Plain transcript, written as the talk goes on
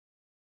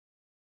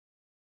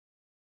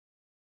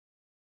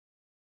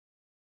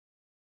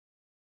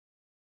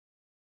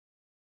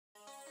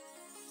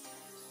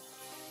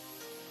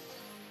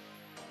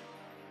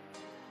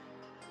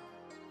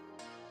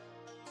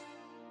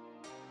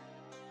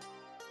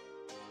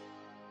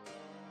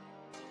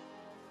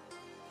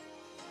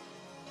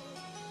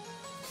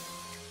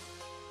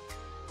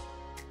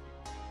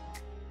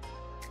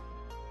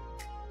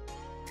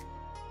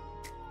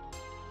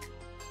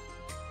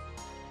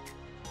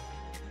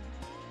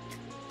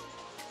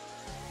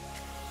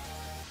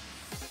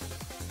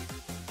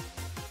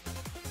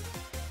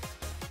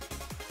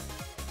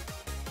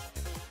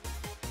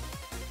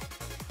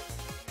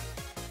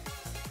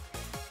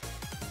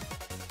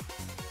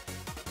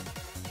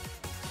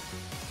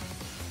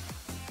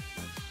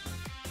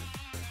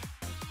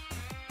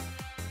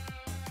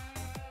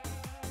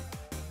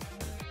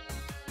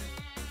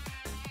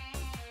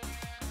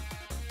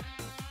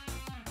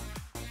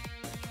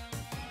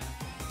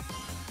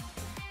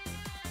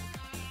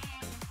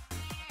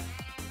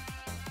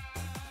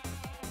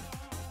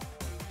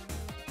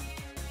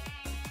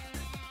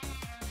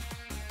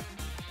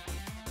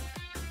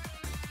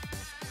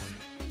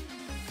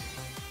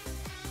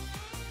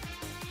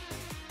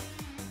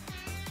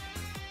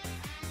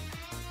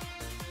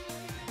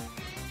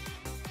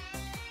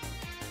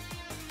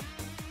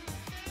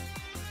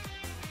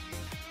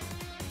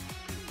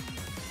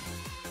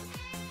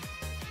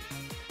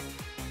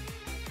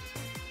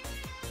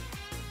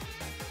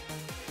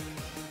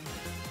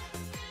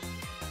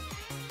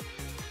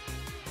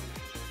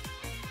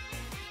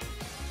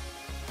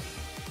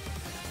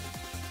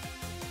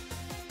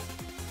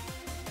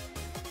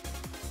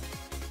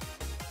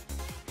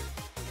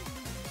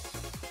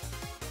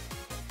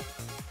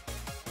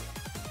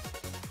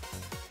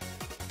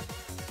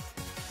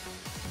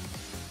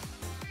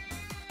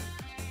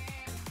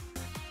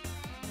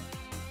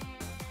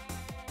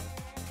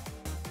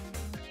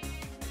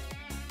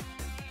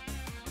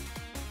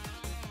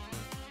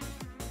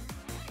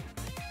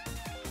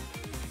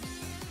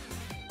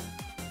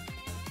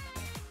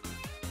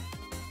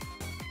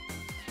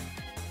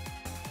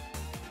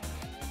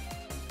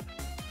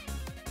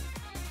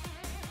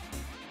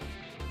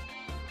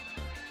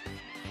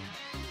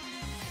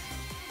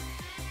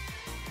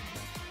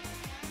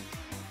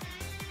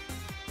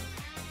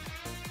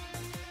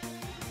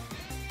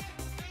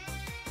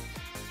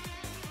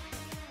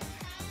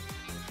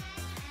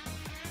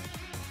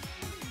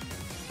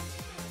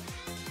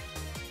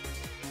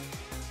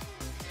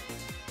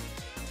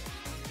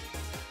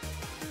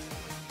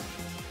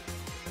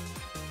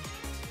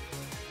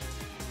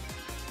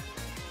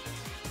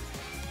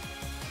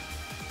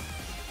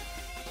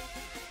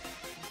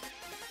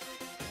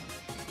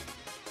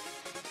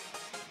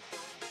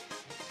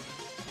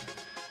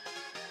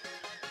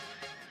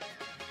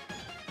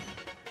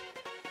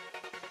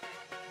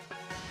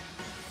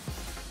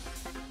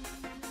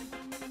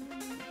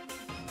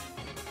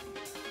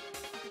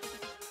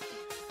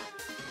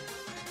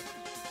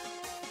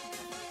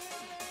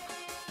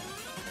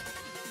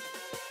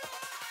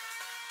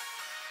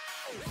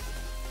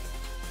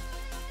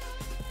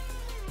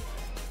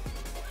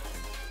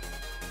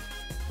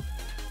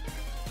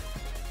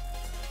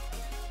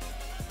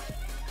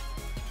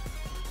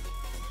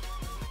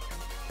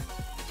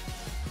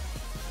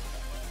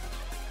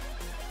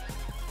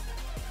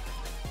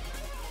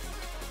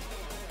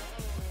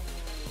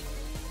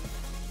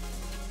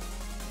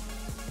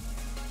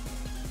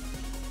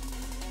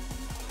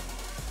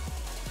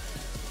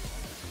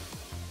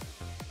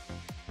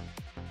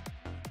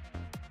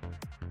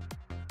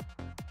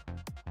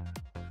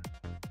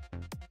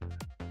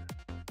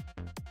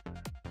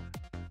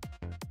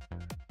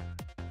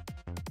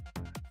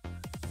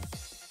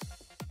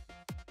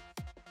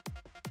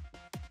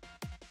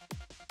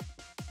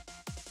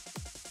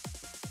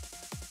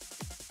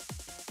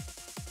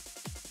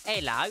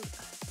Hello.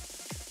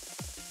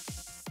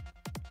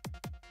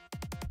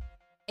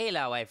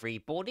 Hello,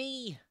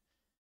 everybody.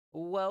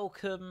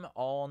 Welcome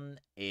on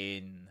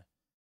in.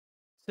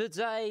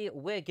 Today,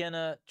 we're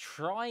gonna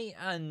try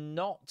and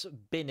not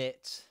bin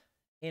it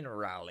in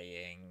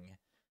rallying.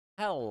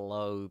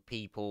 Hello,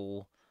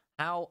 people.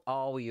 How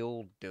are we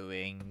all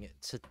doing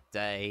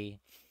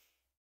today?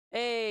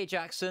 Hey,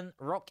 Jackson.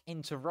 Rock,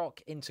 into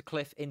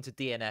cliff, into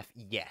DNF.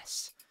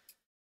 Yes.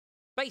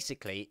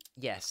 Basically,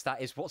 yes,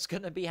 that is what's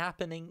going to be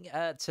happening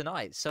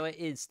tonight. So it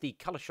is the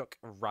Colourshock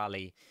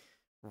Rally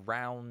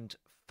Round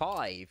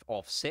 5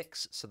 of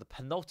 6. So the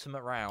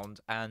penultimate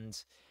round.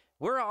 And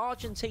we're at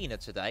Argentina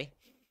today.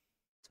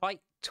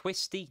 Tight,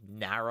 twisty,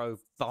 narrow,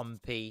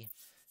 bumpy.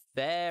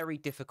 Very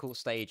difficult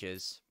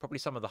stages. Probably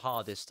some of the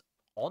hardest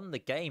on the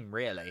game,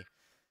 really.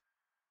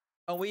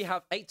 And we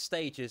have 8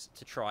 stages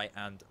to try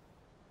and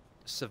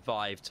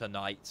survive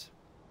tonight.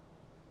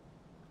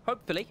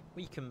 Hopefully,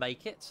 we can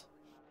make it.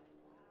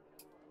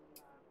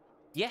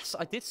 Yes,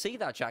 I did see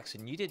that,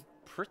 Jackson. You did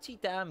pretty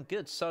damn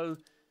good. So,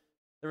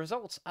 the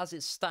results as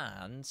it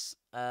stands,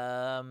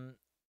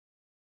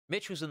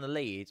 Mitchell's in the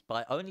lead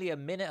by only a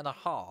minute and a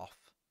half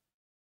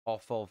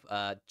off of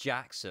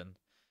Jackson.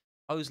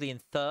 Osley in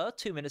third,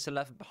 2 minutes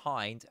 11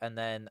 behind, and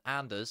then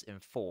Anders in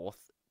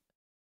fourth.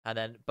 And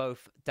then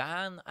both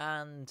Dan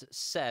and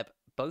Seb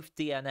both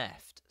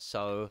DNF'd.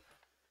 So,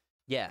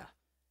 yeah.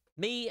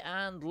 Me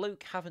and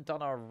Luke haven't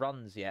done our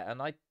runs yet,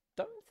 and I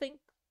don't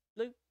think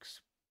Luke's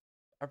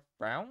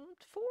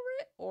around for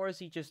it, or has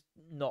he just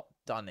not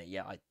done it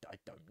yet? I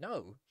don't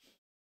know.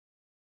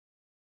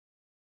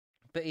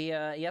 But he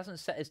hasn't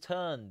set his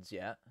turns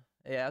yet.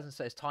 He hasn't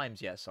set his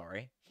times yet,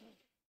 sorry.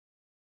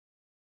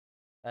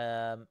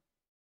 I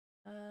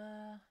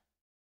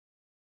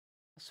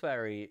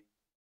swear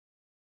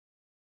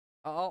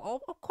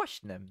I'll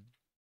question him.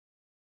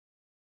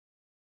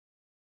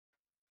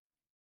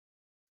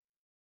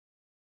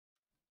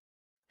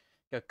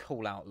 Go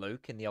call out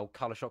Luke in the old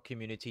Colourshock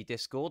community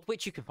Discord,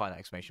 which you can find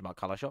exclamation mark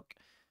Colourshock.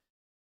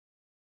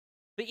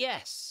 But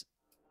yes,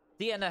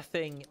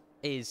 DNFing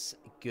is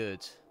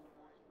good.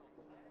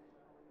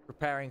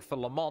 Preparing for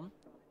Le Mans.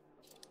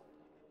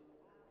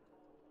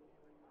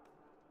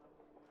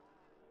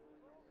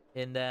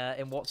 In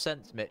what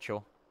sense,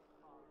 Mitchell?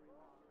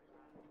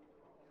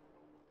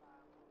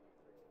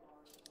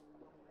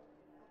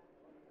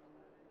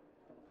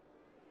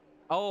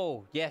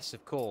 Oh, yes,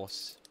 of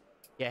course.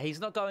 Yeah, he's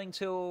not going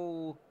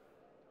till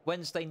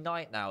Wednesday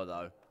night now,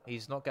 though.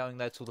 He's not going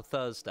there till the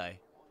Thursday.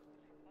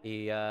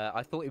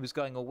 I thought he was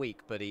going a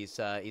week, but he's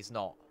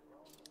not.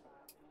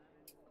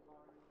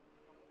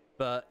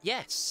 But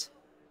yes,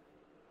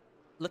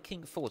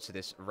 looking forward to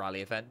this rally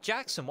event.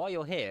 Jackson, while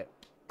you're here,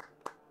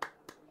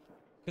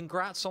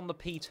 congrats on the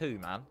P2,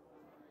 man.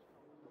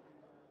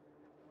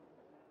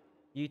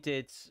 You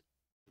did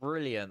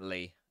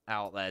brilliantly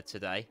out there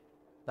today.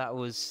 That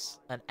was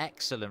an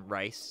excellent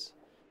race.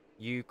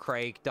 You,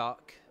 Craig,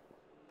 Duck,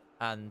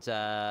 and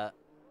Dan.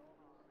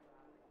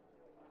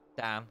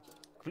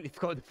 Completely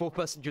forgot who the fourth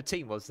person your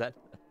team was then.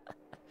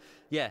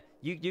 Yeah,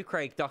 you,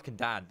 Craig, Duck, and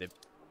Dan did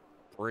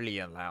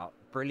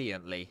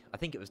brilliantly. I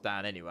think it was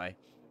Dan anyway.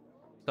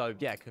 So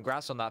yeah,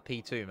 congrats on that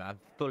P2, man.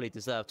 Fully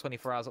deserved.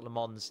 24 hours at Le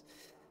Mans,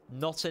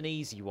 not an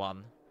easy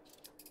one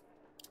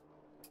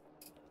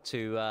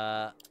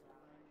to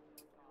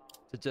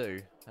do.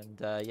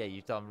 And yeah,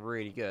 you've done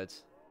really good.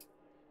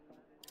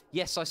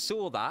 Yes, I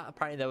saw that.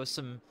 Apparently there was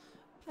some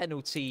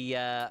penalty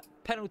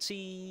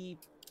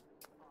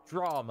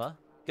drama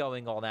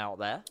going on out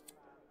there.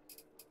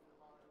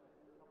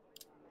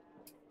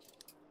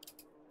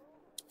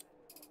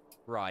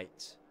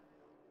 Right.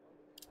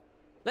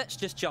 Let's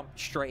just jump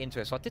straight into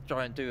it. So I did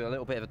try and do a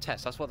little bit of a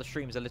test. That's why the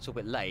stream's a little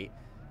bit late,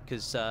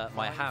 because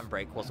my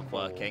handbrake wasn't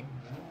working.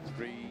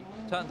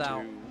 Turned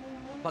out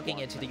plugging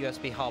into the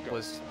USB hub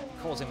was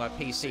causing my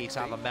PC to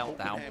have a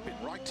meltdown.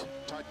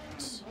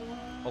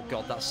 Oh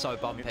god, that's so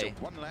bumpy.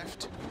 One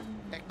left,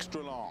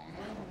 extra long.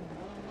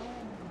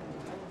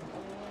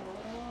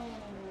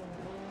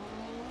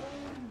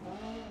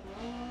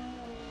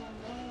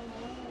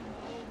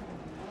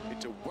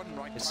 Into one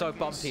right. It's so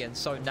bumpy and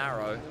so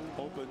narrow.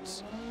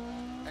 Opens,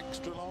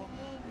 extra long.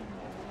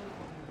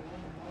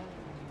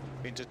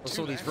 Into Plus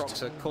all these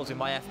rocks are causing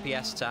my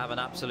FPS to have an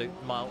absolute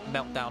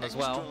meltdown as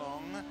well.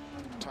 Long.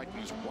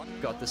 tightens 1.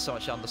 God, there's so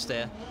much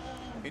understeer.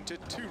 Into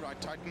 2 right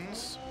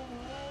tightens.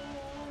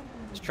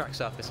 This track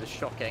surface is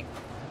shocking.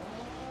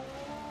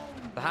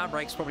 The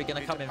handbrake's probably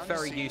going to come in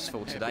very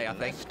useful today, I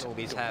think, all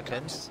these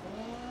hairpins.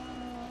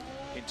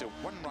 Into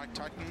 1 right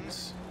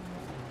tightens.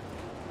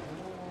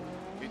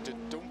 Into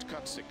don't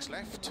cut 6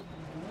 left.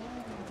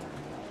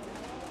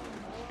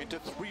 Into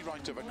 3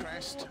 right of a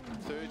crest,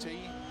 30.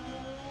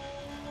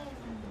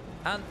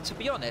 And to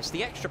be honest,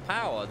 the extra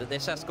power that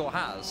this Escort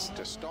has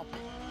To stop.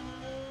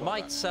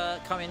 might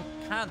come in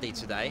handy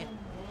today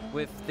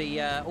with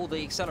the all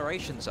the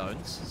acceleration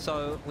zones.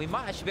 So we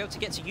might actually be able to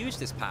get to use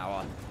this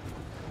power.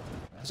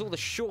 Because all the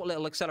short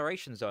little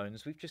acceleration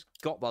zones, we've just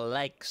got the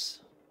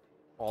legs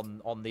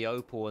on the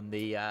Opel and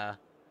the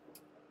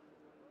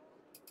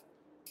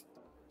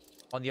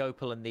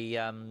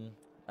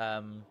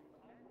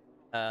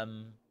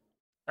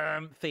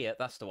Fiat.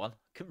 That's the one.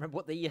 Couldn't remember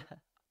what the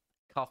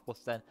car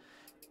was then.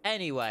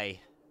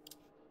 Anyway,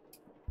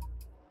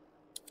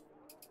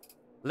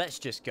 let's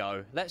just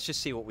go. Let's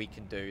just see what we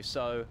can do.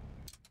 So,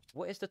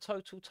 what is the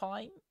total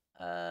time?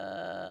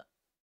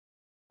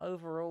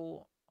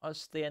 Overall,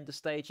 as the end of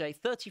stage 8,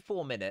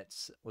 34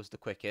 minutes was the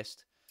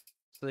quickest.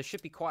 So there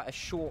should be quite a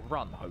short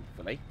run,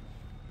 hopefully.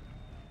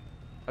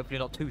 Hopefully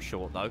not too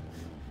short, though.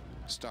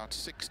 Start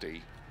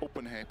 60,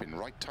 open hairpin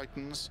right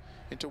tightens,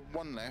 into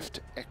 1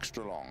 left,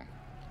 extra long.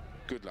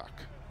 Good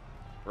luck.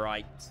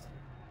 Right.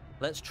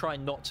 Let's try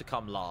not to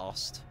come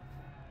last.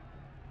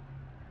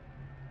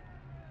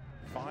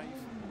 5,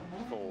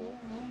 4,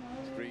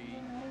 3,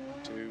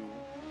 2,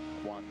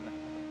 1,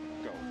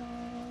 go.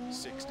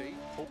 60,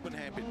 open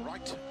hairpin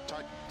right,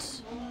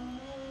 tightens.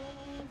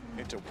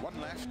 Into 1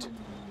 left,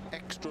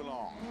 extra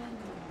long.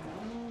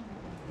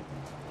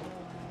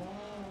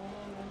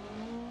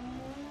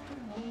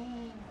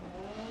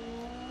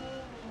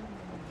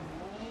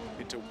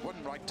 Into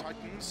 1 right,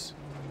 tightens.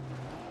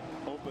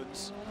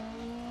 Opens,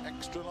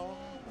 extra long.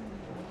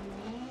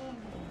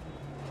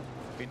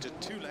 Into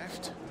 2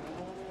 left.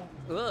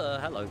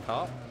 Hello,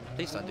 car.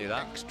 Please don't do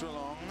that. Extra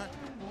long,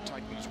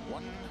 tightens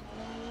 1.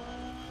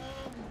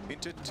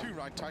 Into 2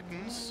 right,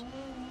 tightens.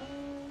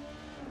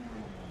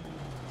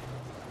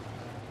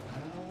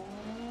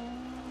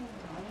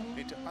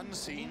 Into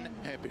unseen,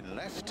 hairpin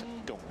left,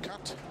 don't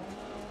cut.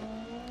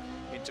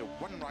 Into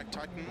 1 right,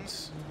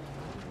 tightens.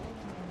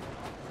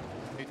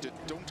 Into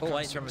don't cut. Oh,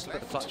 I need to remember to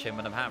put the clutch in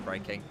when I'm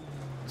handbraking.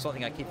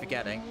 Something I keep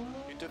forgetting.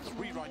 Into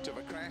 3 right of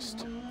a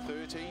crest,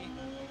 30.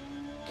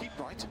 Keep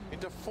right,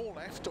 into 4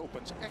 left,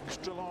 opens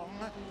extra long,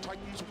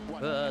 tightens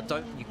 1.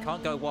 You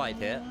can't go wide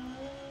here.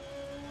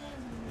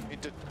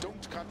 Into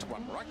don't cut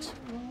 1 right.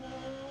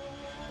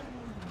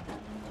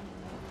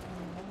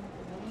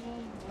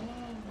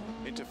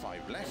 Into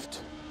 5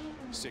 left,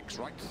 6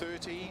 right,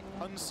 30,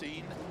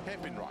 unseen,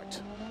 hairpin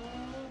right.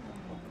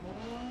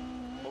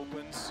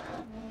 Opens.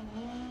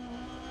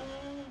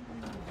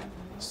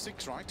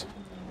 6 right,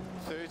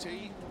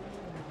 30,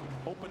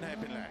 open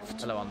hairpin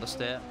left. Hello,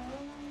 understeer.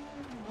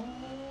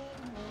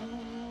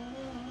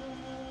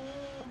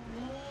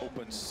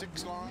 Opens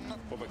 6 long,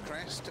 over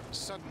crest,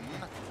 sudden,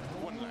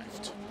 1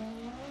 left.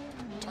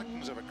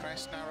 Tightens over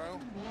crest, narrow.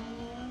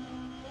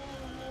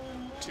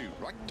 2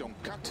 right,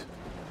 don't cut.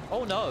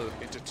 Oh no!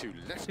 Into 2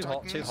 left, Too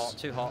hot, tightens. too hot,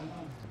 too hot.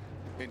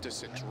 Into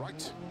 6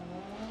 right.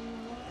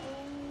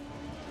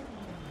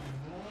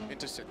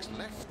 Into 6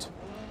 left,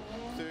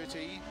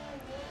 30.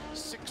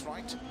 6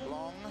 right,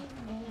 long.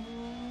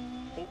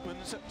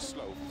 Opens,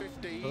 slow,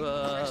 50.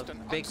 Crest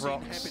and big unseen,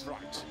 rocks. hairpin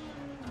right.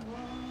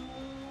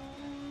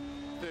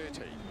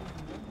 30.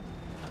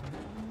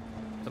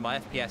 So my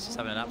FPS is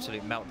having an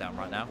absolute meltdown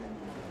right now.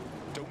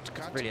 Don't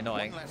cut. Really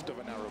annoying. 1 left of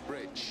a narrow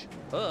bridge.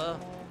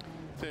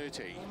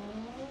 30.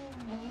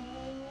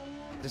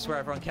 This is where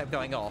everyone kept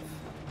going off.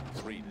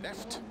 3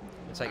 left.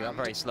 We'll take that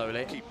very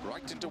slowly. Keep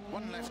right into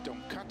 1 left,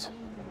 don't cut.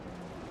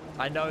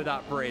 I know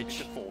that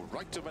bridge. Into 4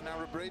 right of a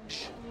narrow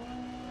bridge.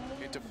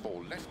 Into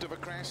 4 left of a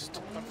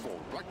crest. And 4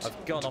 right.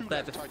 I've gone 2 off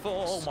there left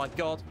before. Oh tightens. my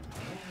god.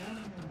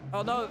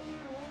 Oh no.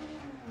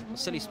 A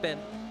silly spin.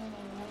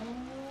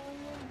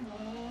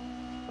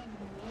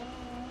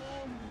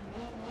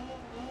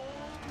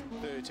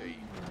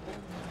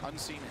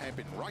 Unseen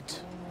hairpin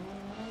right.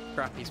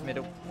 Scrappy's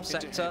middle Into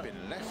sector.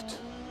 hairpin left.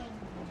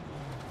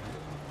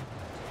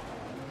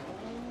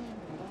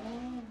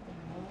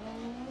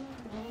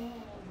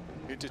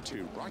 Into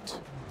 2 right.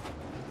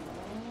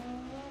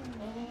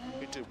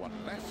 Into 1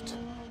 left.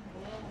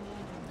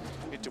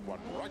 Into 1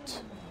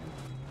 right.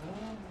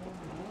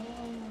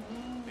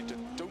 Into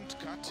don't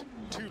cut.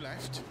 2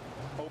 left.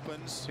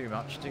 Opens. Too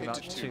much, too Into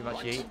much, 2 too much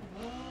right. yeet.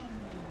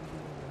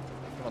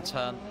 Come on,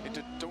 turn.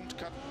 Into don't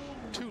cut.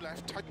 2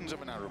 left. Tightens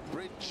of a narrow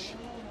bridge.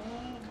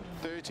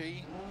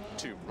 30.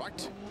 2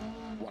 right.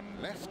 1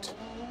 left.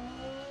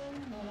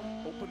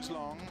 Opens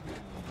long.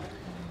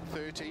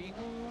 30.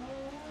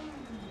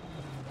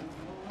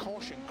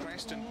 Caution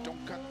crest and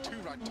don't cut. 2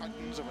 right,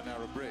 tightens of a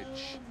narrow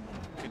bridge.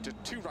 Into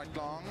 2 right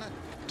long,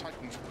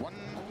 tightens 1.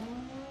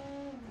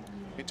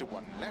 Into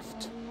 1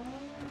 left.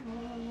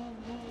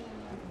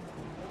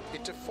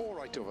 into 4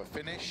 right over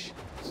finish,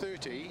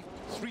 30,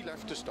 3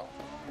 left to stop.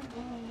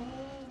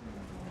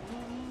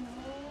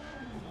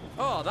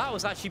 Oh, that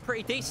was actually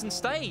pretty decent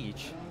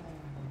stage.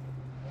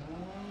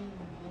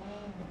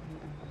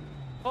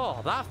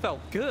 Oh, that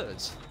felt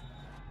good.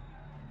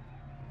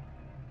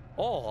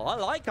 Oh, I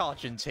like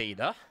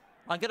Argentina.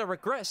 I'm going to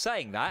regret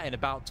saying that in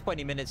about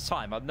 20 minutes'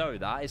 time. I know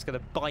that. It's going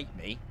to bite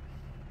me.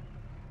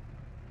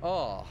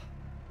 Oh.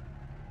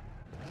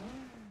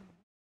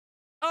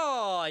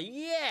 Oh,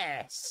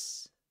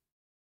 yes!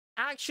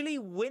 Actually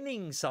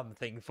winning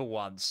something for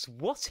once.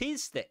 What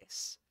is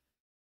this?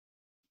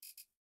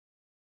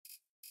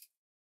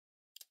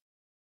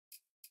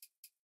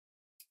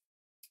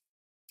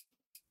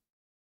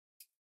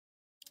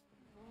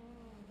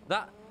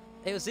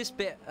 It was this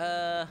bit,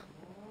 fast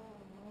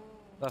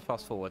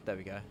forward, there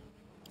we go.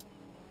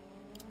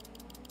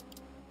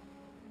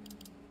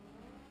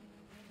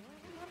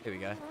 Here we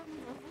go.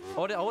 I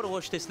want to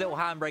watch this little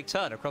handbrake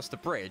turn across the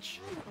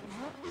bridge.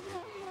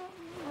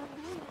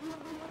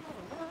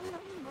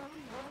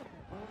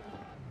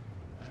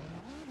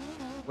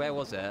 Where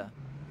was it?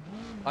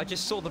 I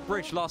just saw the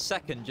bridge last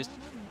second, just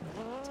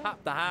tap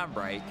the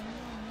handbrake.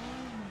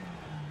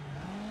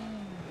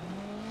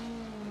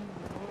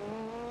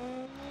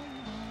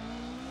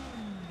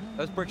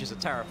 Those bridges are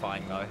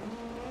terrifying, though.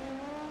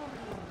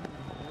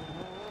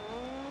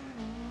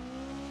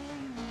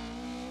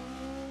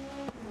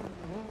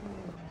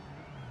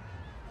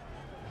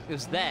 It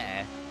was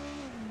there.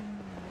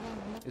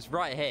 It was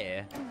right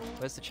here.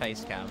 Where's the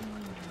chase cam?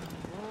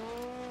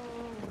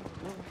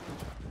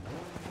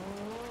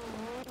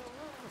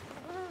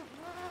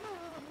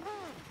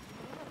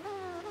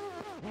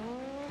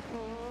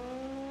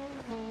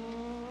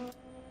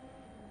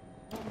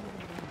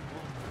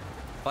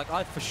 Like,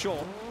 I for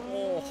sure...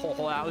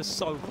 Oh, that was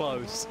so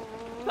close.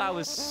 That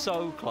was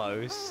so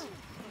close.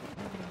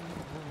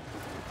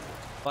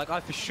 Like, I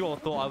for sure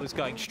thought I was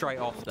going straight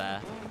off there.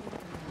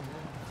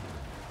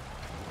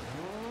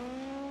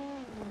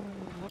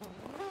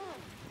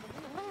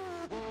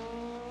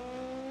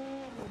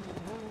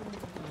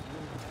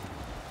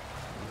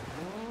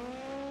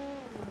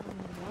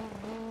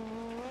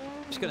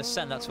 I'm just going to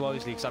send that to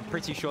Osley, because I'm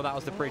pretty sure that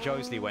was the bridge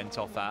Osley went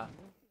off at.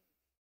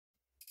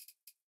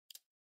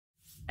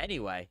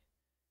 Anyway,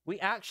 we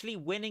actually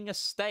winning a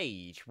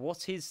stage.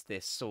 What is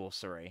this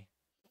sorcery?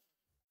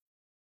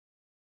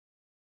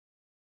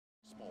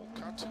 Small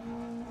cut. 30.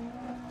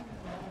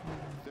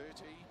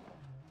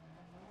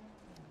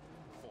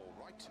 4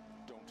 right,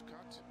 don't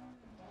cut.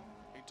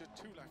 Into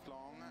 2 left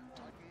long,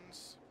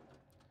 tightens.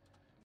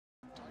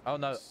 Oh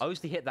no,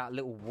 Osley hit that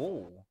little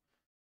wall.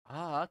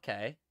 Ah,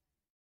 okay.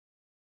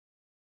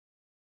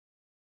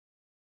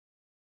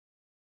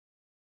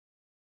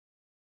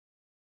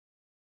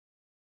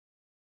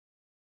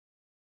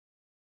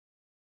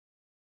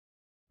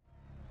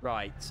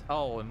 Right.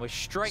 Oh, and we're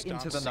straight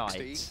into the 60,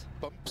 night.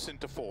 Bumps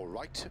into 4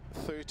 right,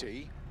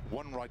 30,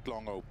 1 right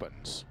long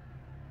opens.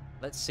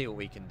 Let's see what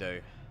we can do.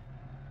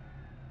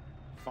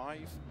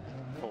 5,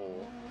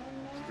 4,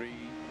 3,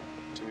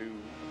 2,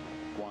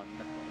 1,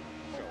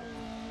 go.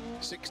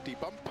 60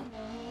 bump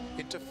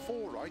into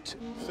 4 right,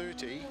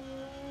 30,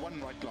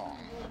 1 right long.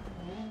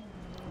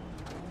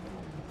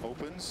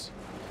 Opens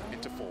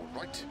into 4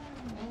 right,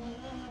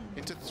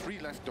 into 3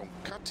 left,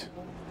 don't cut.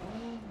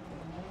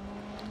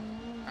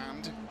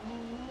 And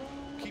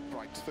keep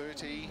right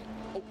 30,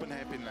 open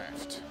hairpin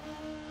left.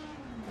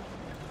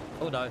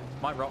 Oh no,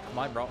 my rock,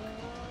 my rock.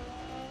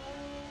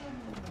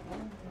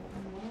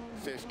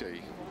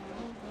 50.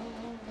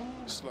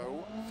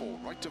 Slow, 4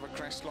 right of a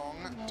crest long,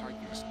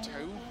 tightens 2.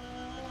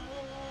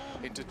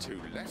 Into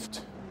 2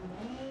 left.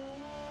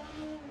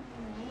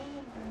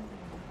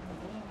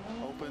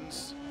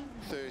 Opens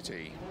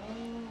 30.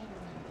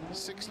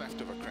 6 left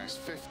of a crest,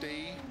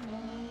 50.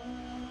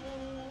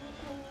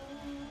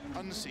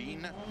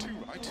 Unseen, 2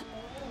 right.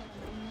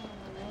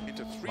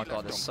 Into 3 My left,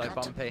 god, it's so don't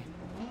cut. bumpy.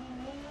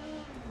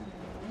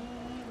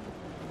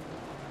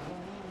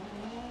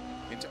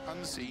 Into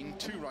unseen,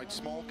 2 right,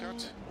 small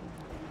cut.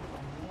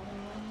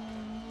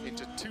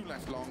 Into 2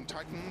 left long,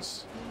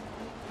 tightens.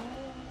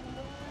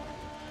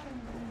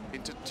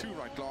 Into 2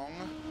 right long,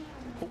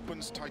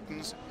 opens,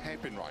 tightens,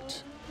 hairpin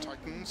right.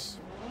 Tightens.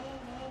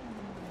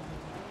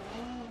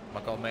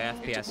 My god, my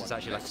FPS is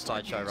actually like a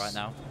slideshow right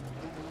now.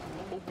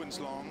 Opens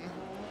long,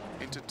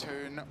 into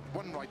turn,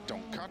 1 right,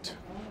 don't cut.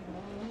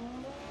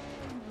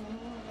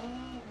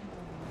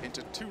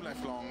 Into 2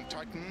 left long,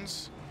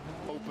 tightens,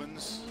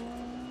 opens.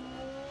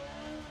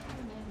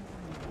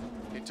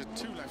 Into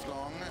 2 left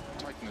long,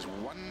 tightens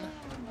 1.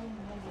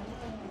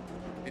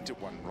 Into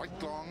 1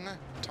 right long,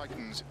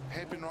 tightens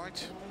hairpin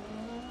right.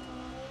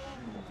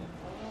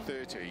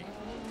 30.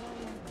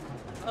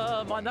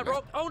 Mind that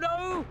rock. Oh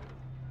no!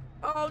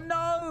 Oh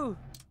no!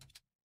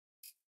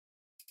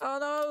 Oh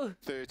no!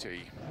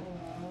 30.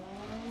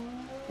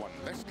 1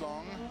 left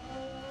long.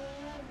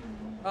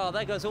 Oh,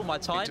 there goes all my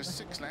time. Into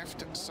 6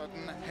 left,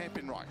 sudden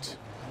hairpin right.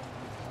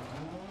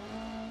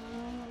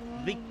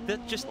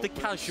 Just the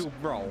casual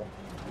roll.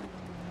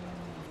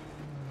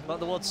 Like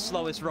the world's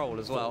slowest roll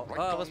as well. Right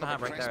Oh, where's my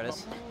handbrake? There it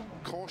is. bump.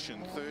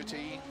 Caution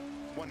 30,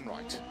 1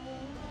 right.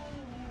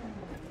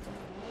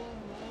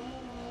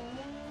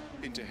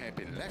 Into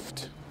hairpin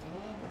left.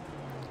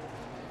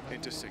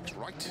 Into 6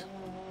 right.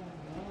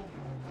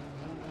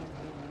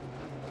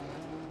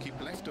 Keep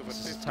left over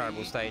 50. This is a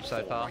terrible stage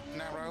so far. Right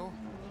narrow.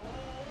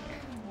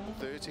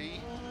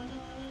 30.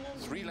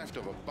 3 left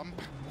over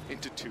bump.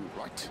 Into 2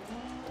 right.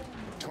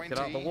 20. Get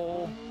out the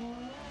wall.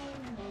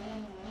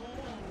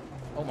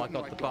 Oh my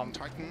god, right the long bump.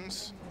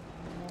 tightens.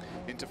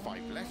 Into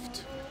 5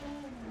 left.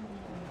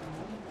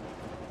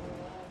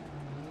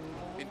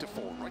 Into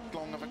 4 right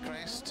long of a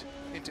crest.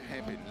 Into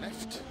hairpin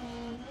left.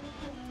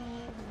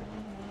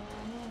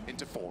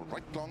 Into 4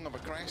 right long of a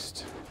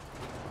crest.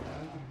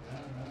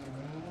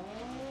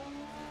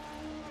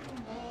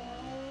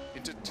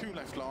 Into 2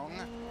 left long,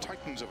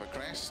 tightens of a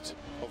crest,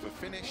 over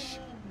finish.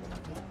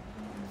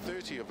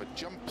 30 over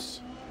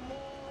jumps.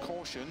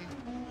 Caution,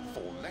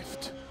 4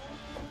 left.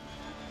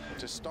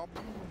 To stop.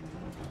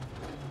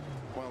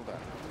 Well done.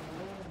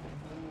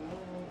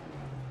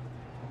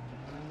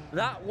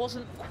 That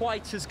wasn't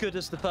quite as good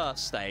as the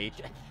first stage.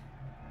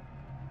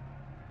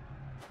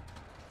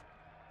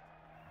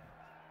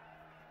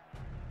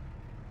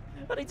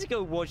 I need to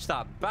go watch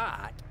that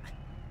back.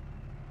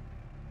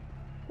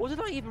 What did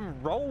I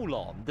even roll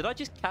on? Did I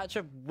just catch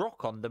a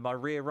rock onto my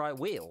rear right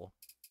wheel?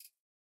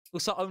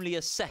 Looks like only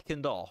a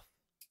second off.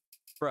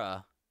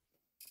 Bruh.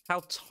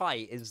 How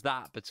tight is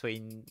that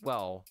between,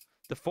 well,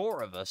 the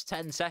 4 of us?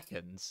 10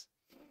 seconds.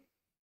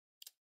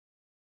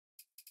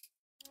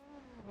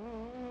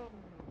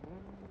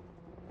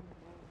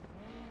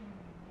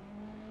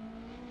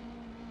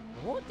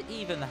 What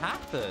even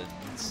happened?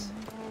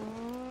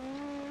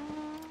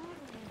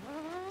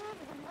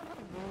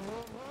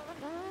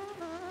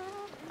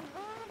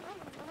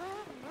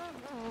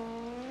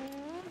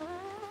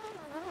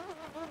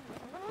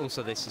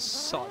 Also, this is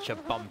such a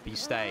bumpy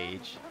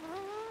stage.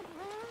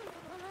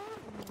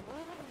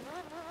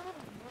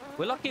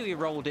 We're lucky we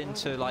rolled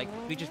into, like,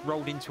 we just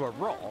rolled into a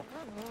rock.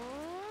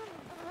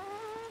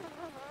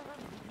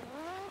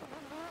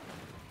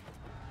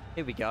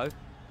 Here we go.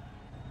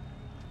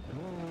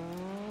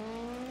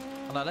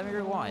 Oh no, let me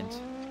rewind.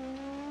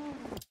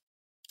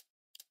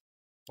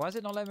 Why is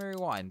it not letting me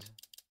rewind?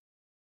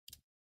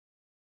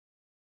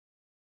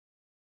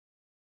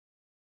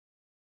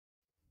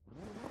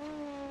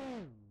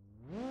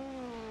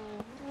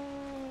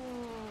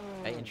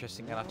 Okay,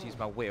 interesting. I'll have to use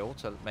my wheel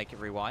to make it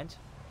rewind.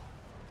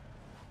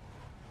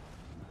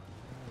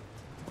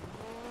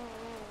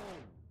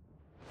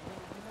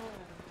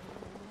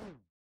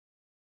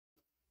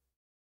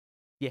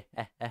 Yeah.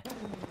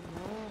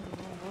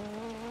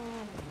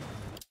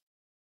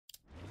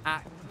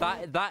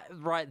 That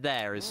right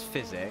there is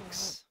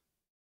physics.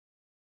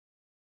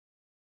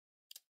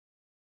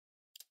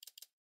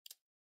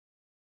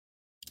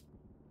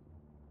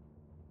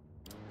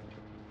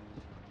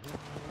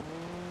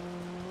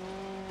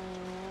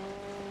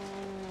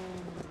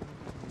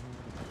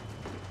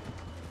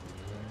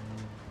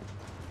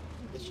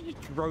 She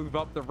just drove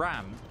up the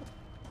ramp.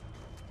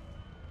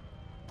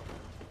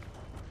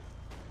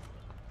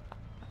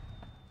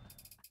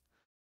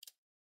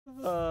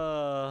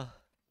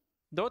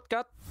 Don't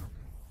cut.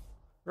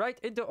 Right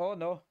into, oh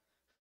no.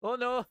 Oh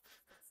no.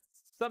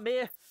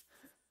 Samir.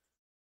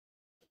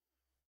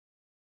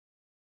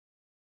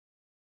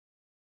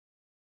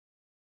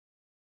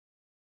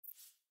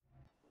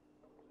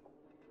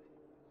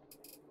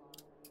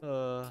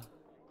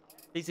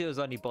 At least it was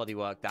only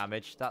bodywork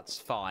damage. That's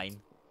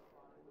fine.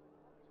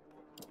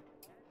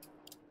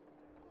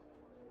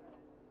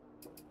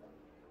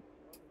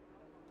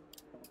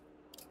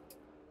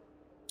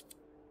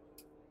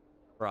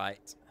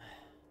 Right.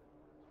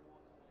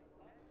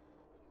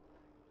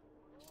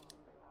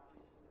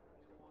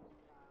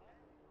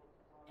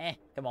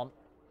 Come on.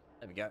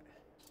 There we go.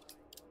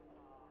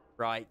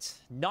 Right.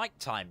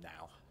 Nighttime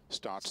now.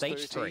 Starts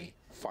Stage 30, 3.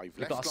 5 We've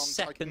left got a long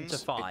second to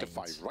tightens, find. into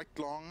 5 right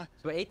long.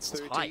 So it's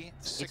 30, tight.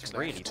 6 It's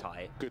really left.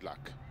 tight. Good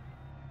luck.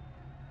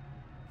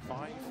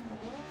 5,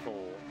 4,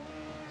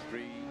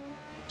 3,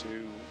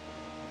 2,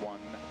 1,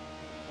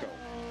 go.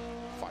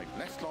 5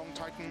 left long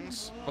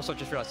tightens. Also,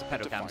 just realised the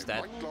pedal into cam's 5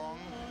 dead. right long.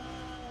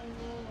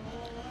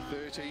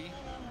 30,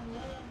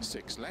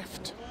 6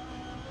 left.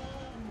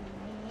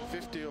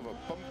 50 over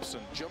bumps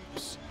and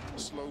jumps.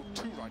 Slow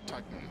 2 right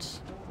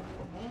tightens.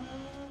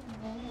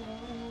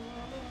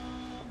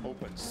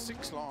 Open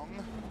 6 long.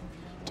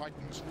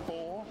 Tightens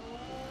 4.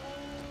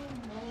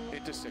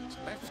 Into 6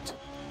 left.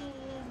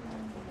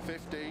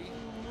 50.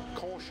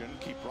 Caution,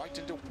 keep right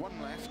into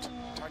 1 left.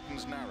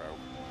 Tightens narrow.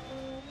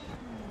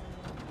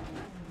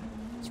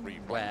 3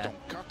 right, Where?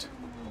 don't cut.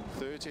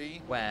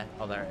 30. Where?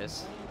 Oh, there it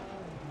is.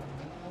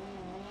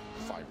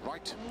 5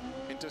 right.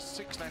 Into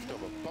 6 left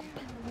over bump.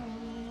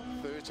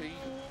 30.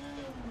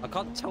 I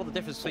can't tell the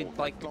difference between,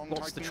 4 like, right long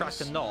what's the track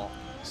tightens. and not.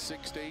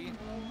 60.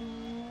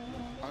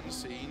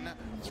 Unseen.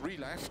 3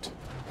 left.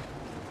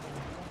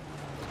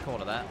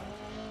 Corner that.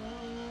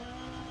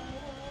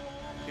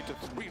 into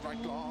 3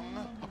 right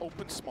long,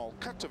 open small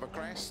cut of a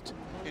crest,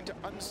 into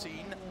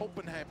unseen,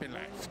 open hairpin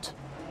left.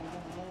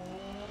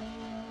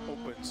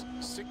 Opens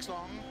 6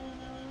 long.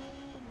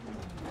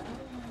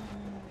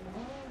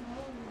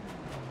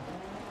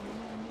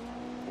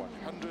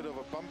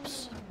 Over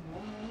bumps,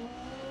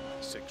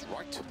 6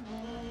 right,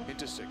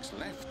 into 6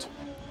 left,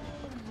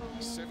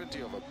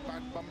 70 over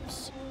bad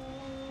bumps.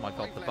 My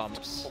God, the left,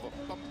 bumps. over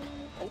bump,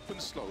 open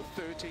slow,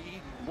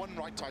 30, 1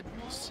 right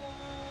tightens.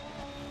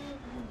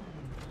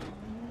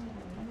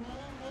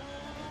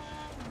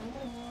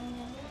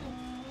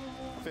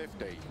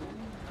 .50.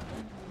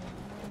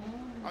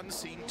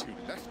 Unseen 2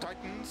 left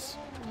tightens,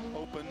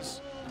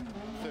 opens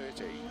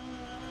 30.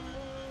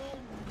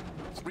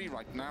 3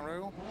 right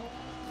narrow,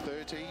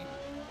 30.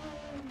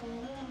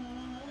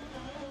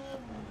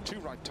 2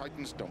 right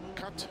tightens, don't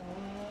cut.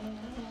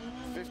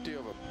 50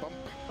 over bump,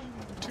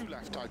 2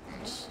 left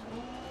tightens.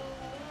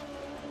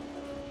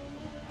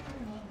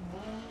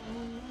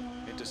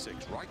 Into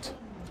 6 right,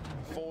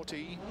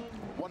 40,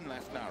 1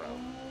 left narrow.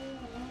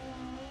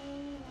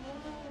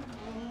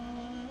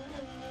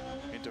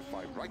 Into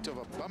 5 right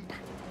over bump,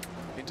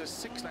 into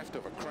 6 left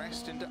over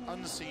crest, into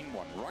unseen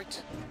 1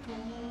 right.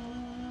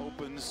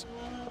 Opens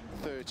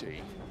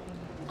 30.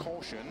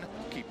 Caution,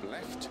 keep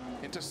left,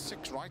 into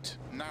 6 right,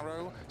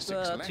 narrow, 6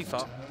 left. Too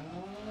far.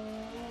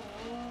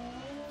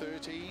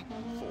 30,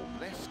 4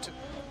 left,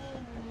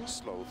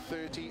 slow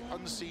 30,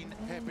 unseen,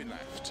 hairpin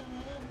left.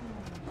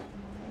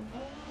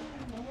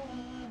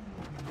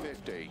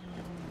 50.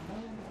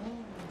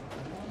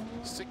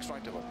 6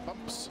 right over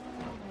bumps,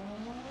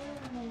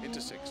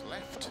 into 6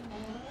 left,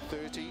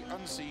 30,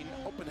 unseen,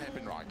 open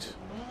hairpin right.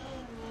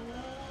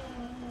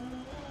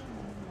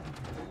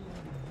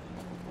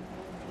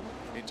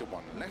 Into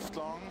 1 left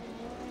long,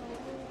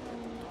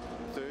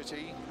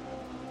 30,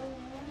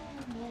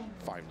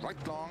 5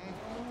 right long,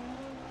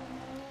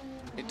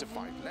 into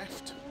 5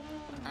 left,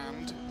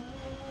 and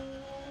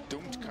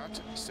don't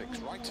cut, 6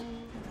 right,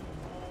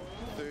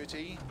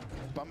 30,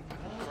 bump,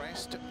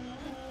 crest,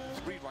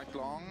 3 right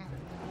long,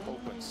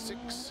 open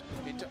 6,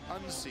 into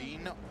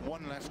unseen,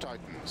 1 left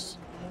tightens.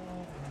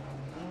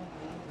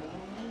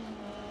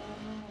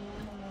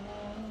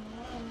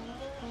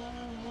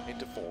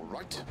 Into 4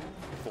 right,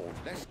 4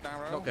 left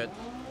narrow. Not good.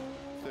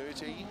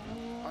 30,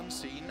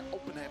 unseen,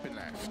 open hairpin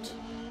left.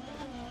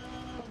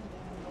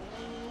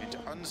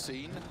 Into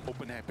unseen,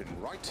 open hairpin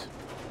right.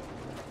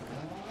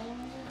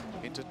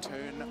 Into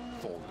turn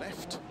 4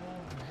 left.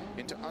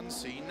 Into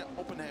unseen,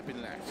 open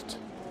hairpin left.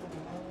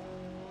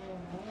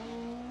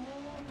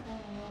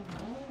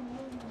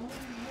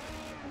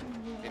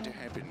 Into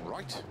hairpin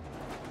right.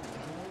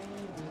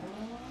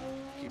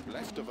 Keep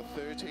left over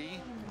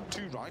 30,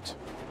 2 right.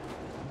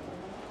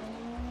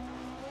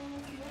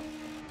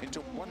 Into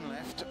 1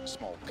 left,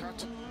 small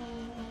cut,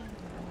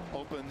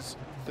 opens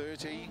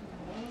 30,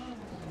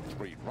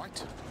 3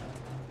 right,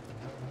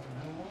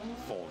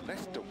 4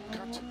 left, don't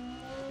cut,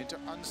 into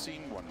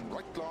unseen 1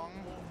 right long,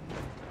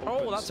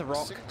 Oh, that's a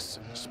rock. 6,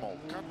 small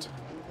cut,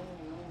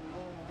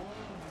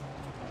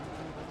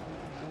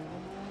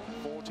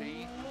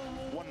 40,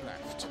 1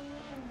 left,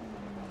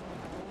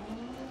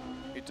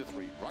 into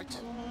 3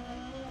 right,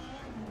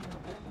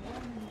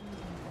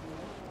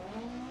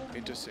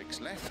 into 6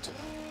 left,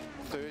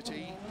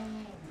 30.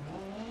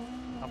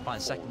 I'll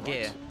find second right,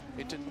 gear.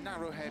 into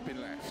narrow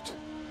hairpin left.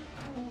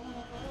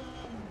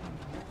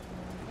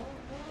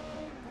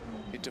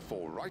 Into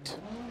 4 right.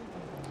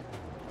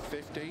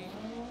 50.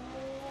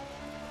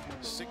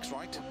 6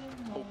 right.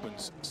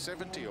 Opens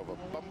 70 over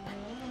bump.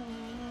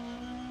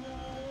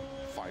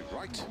 5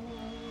 right.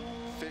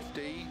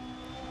 50.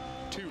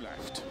 2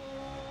 left.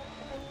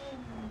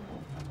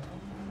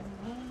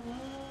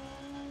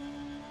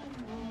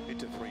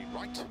 Into 3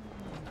 right.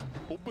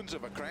 Opens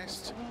over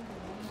crest,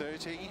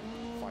 30,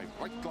 5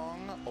 right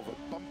long, over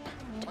bump,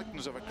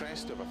 tightens over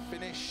crest, over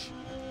finish,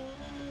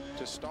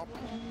 to stop,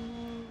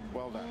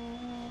 well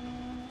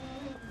done.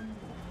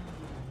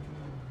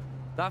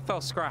 That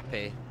felt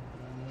scrappy.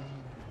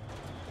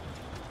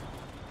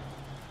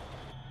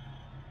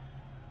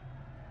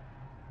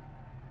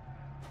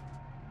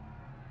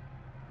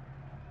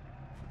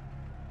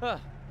 Huh.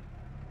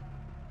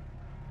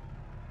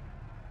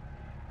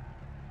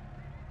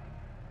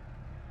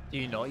 Do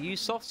you not use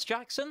softs,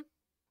 Jackson?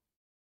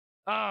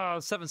 Ah,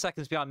 7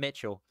 seconds behind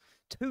Mitchell.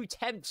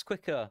 2/10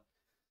 quicker.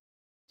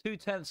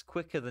 2/10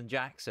 quicker than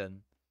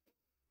Jackson.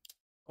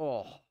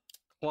 Oh,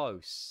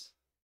 close.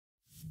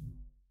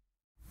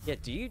 Yeah,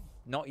 do you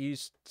not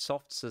use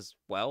softs as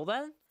well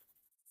then?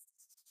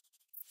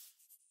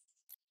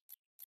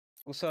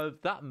 Also,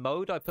 that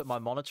mode I put my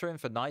monitor in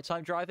for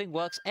nighttime driving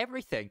works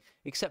everything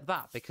except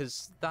that,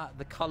 because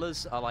the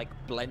colors are like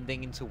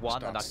blending into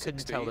one, and I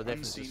couldn't tell the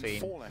difference between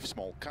 4 left,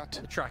 small cut,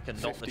 the track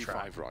and not the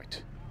track. 55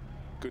 right.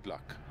 Good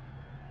luck.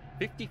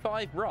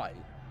 55 right.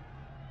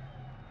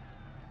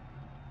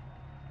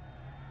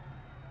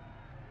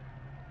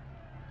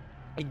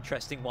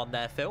 Interesting one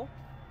there, Phil.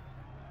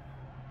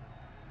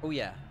 Oh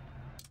yeah.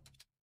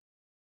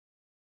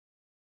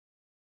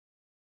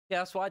 Yeah,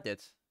 that's what I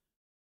did.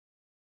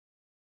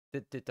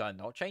 Did I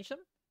not change them?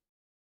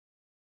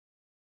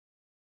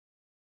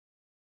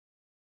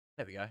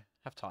 There we go.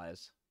 Have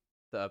tyres.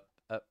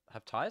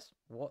 Have tyres?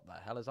 What the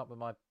hell is up with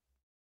my...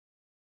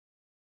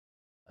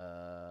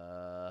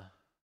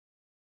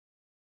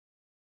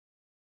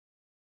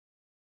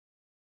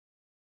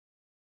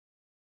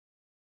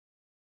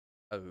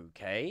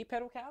 Okay,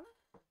 pedal cam?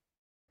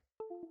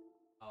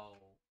 Oh.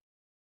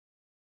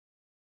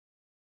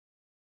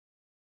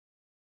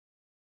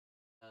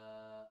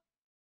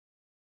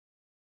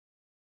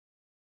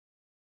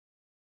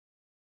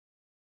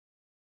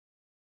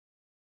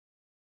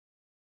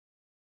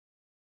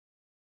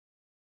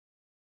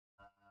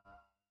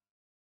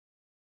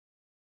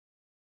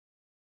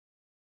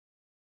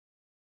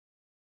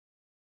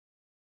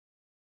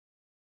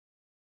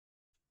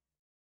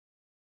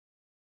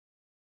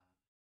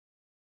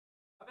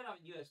 I've been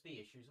having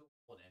USB issues all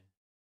morning.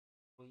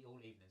 All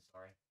evening,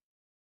 sorry.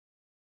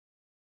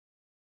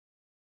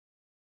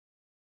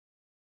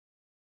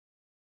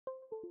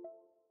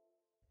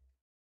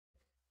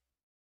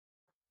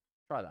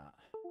 Try that.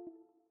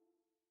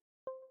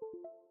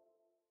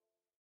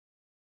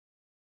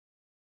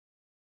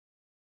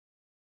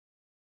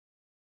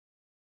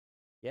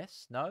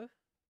 Yes? No?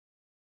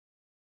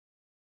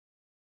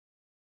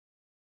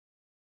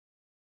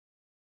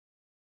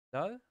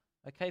 No?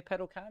 Okay,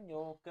 pedal cam,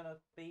 you're gonna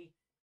be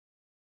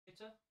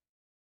bitter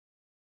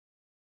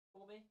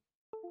for me?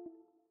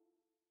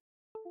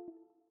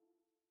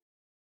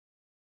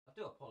 I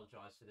do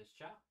apologise for this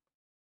chat.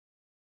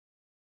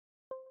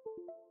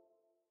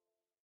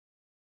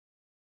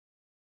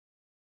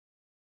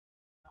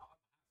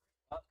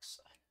 Bucks.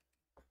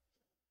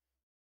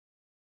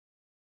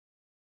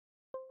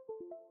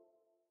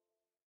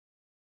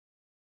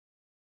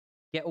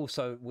 Get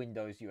also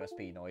Windows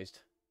USB noised.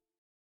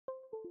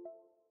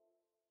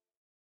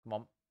 Come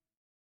on.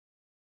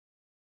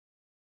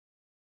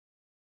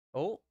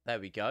 Oh, there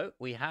we go.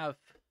 We have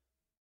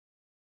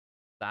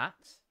that.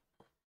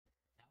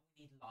 Now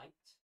we need light.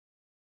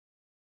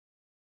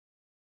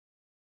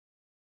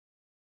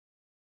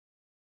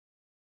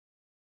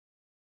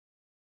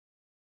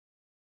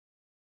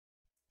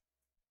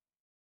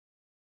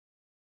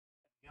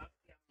 There we go.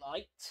 We have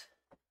light.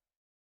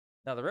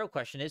 Now the real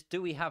question is,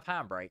 do we have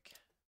handbrake?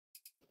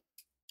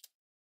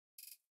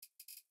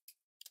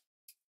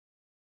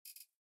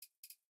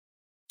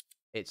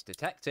 It's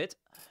detected.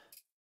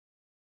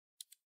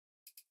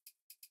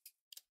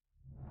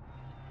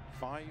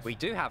 5. We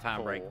do have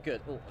handbrake. 4,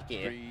 Good. Oh,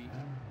 gear. 3,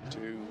 2,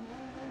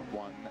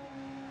 1,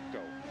 go.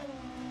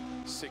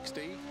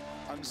 60,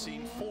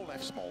 unseen, 4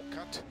 left, small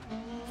cut.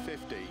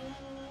 50,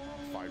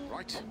 5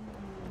 right.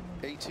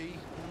 80,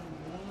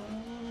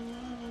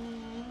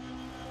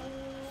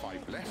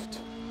 5 left.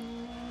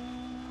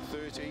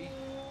 30,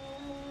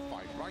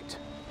 5 right.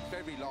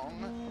 Very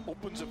long,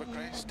 opens of a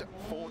crest.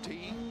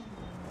 40.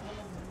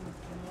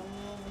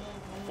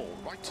 4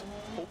 right,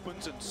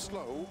 opens and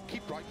slow,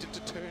 keep right into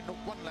turn,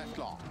 1 left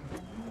long.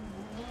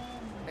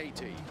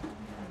 80.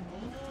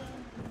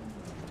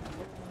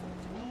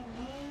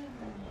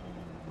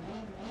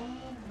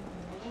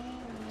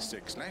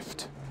 6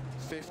 left,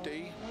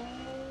 50.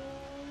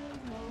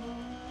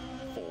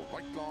 4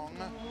 right long,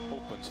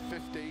 opens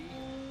 50.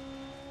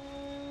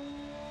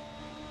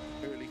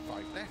 Early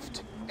 5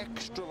 left,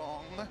 extra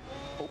long,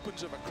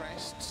 opens over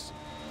crests,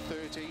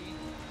 30.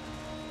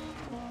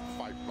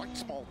 5 right,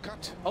 small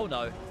cut. Oh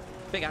no.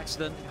 Big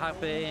accident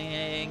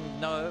happening.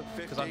 No,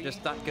 because I'm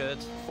just that good.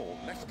 4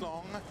 left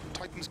long,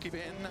 tightens keep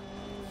in.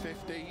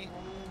 50.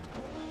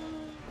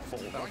 4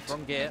 right,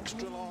 wrong gear.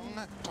 extra long,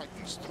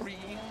 tightens 3.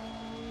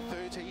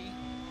 30.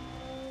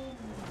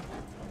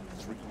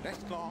 3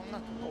 left long,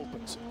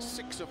 opens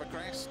 6 over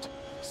crest.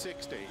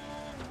 60.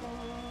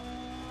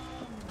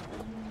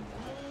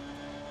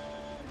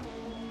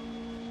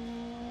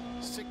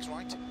 6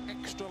 right,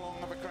 extra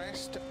long of a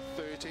crest.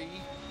 30.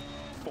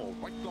 4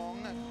 right long,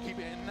 keep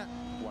in,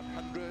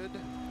 100.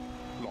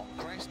 Long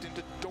crest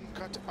into don't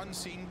cut,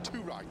 unseen,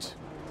 2 right.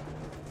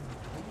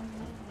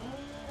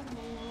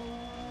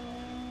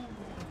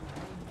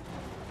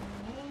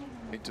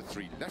 Into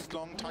 3 left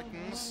long,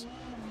 tightens.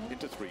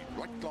 Into 3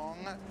 right long,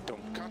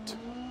 don't cut.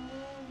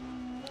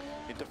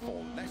 Into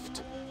 4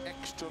 left,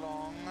 extra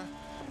long.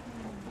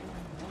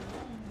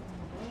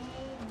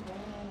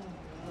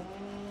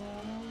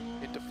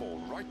 Into 4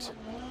 right.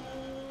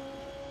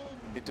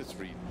 Into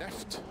 3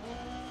 left,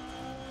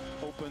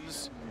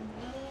 opens,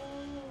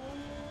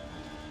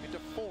 into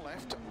 4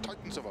 left,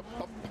 tightens of a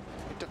bump,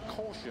 into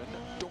caution,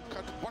 don't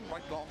cut, 1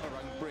 right long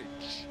around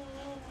bridge,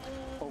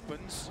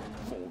 opens,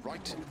 4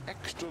 right,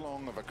 extra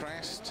long of a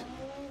crest,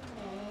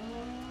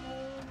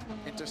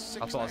 into 6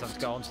 I thought I was going to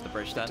go onto the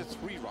bridge then. into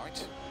 3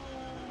 right,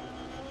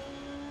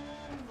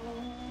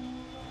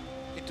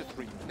 into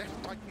 3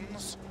 left,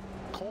 tightens,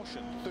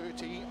 caution,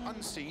 30,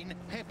 unseen,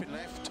 hairpin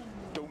left,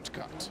 don't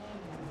cut.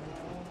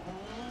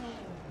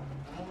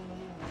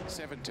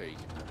 70,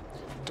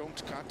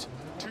 don't cut,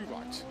 2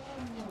 right,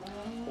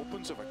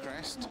 opens of a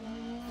crest,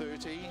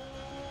 30,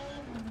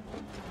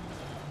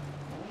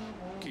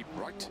 keep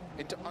right. right,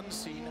 into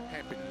unseen,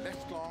 hairpin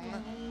left long,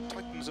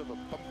 tightens over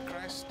bump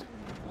crest,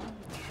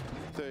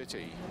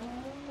 30,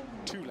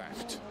 2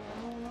 left,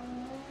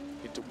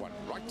 into 1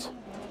 right,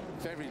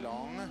 very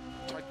long,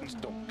 tightens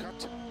don't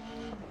cut,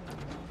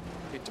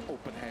 into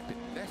open hairpin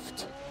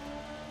left,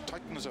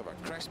 tightens over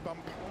crest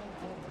bump,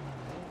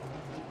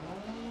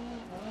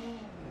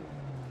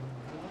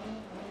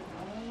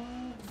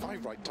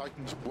 5 right,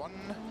 tightens 1,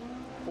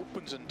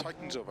 opens and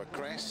tightens over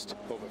crest,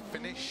 over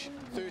finish,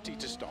 30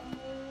 to stop.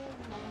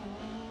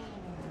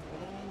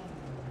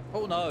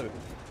 Oh no,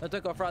 I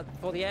don't go right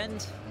before the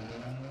end.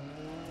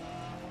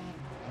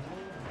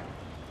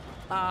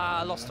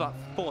 I lost about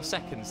 4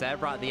 seconds there,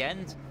 right at the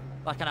end.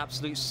 Like an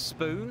absolute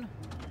spoon.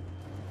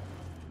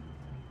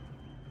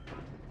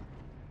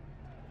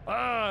 Oh,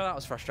 that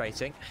was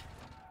frustrating.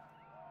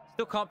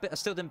 I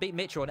still didn't beat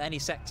Mitchell on any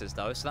sectors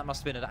though, so that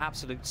must have been an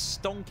absolute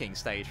stonking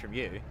stage from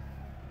you.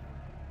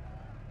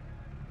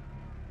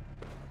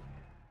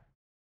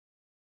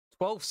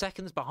 12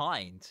 seconds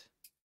behind.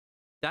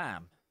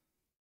 Damn.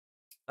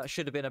 That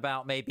should have been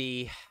about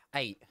maybe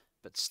 8,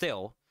 but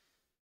still.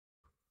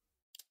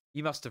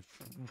 You must have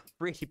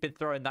really been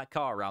throwing that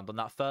car around on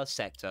that first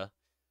sector.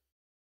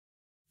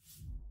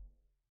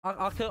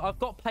 I've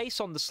got pace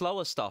on the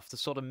slower stuff, the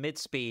sort of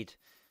mid-speed,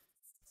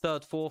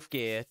 3rd, 4th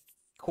gear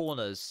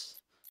corners.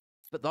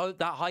 But though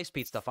that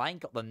high-speed stuff, I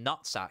ain't got the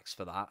nutsacks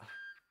for that.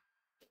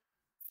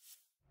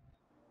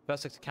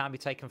 First sector can be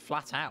taken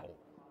flat out.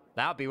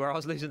 That would be where I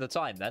was losing the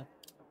time then.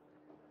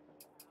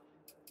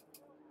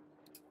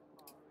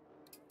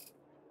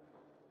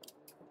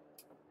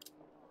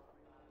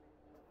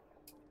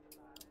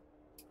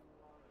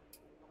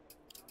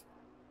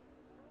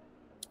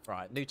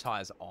 Right, new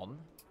tyres on.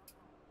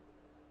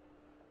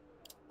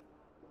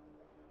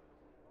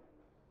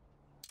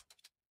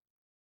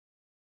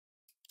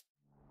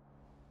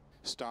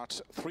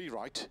 Starts 3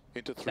 right,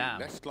 into 3 Damn.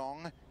 left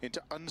long,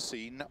 into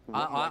unseen,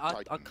 1 right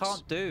tightens. I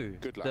can't do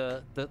Good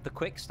luck. the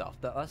quick stuff.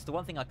 That's the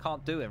one thing I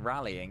can't do in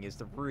rallying, is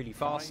the really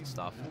fast 5,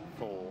 stuff.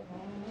 4,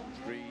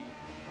 3,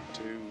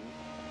 2,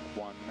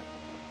 1,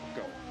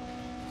 go.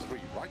 3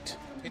 right,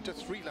 into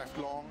 3 left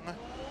long,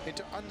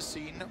 into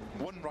unseen,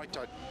 1 right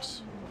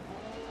tightens.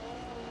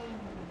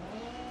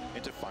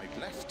 Into 5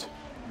 left,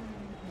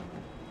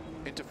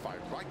 into 5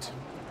 right,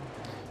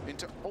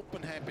 into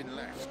open hairpin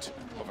left,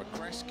 over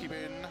crest, keep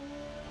in,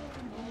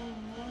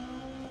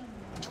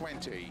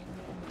 20,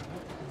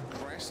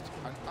 crest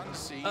and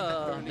unseen.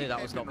 Knew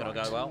that was not going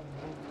to go well.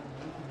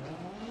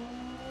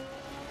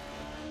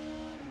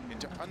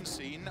 Into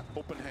unseen,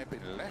 open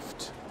hairpin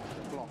left,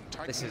 long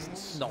tightens. This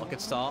is not a good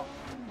start.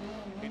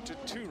 Into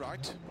 2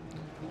 right,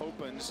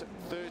 opens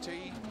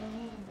 30.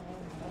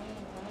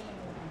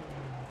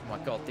 Oh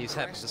my god, these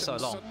hairpins are so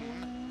long.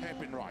 Sudden,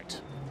 hairpin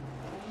right,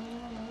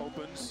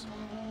 opens.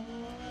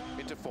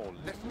 Into 4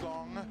 left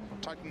long,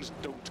 tightens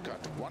don't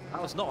cut 1.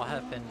 That was not a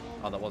hairpin.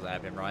 Oh, that was a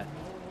hairpin, right?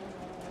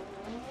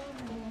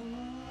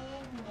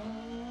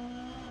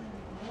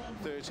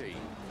 30.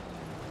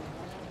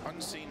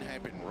 Unseen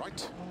hairpin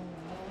right.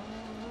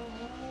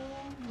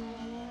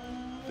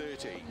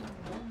 30.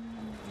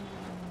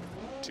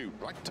 2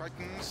 right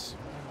tightens.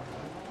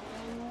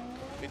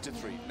 Into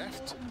 3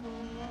 left.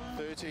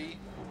 30.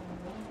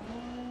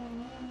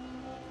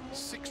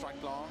 6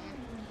 right long.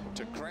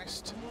 To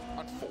crest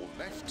and 4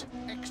 left,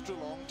 extra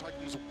long,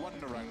 tightens 1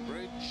 around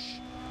bridge.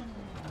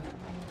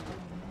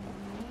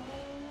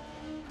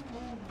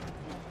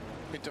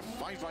 Into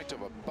 5 right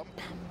over bump,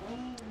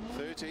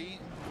 30,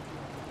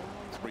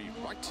 3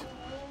 right.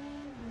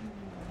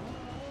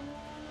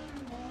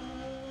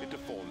 Into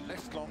 4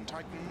 left long,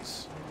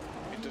 tightens.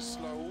 Into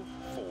slow,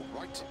 4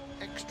 right,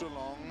 extra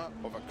long,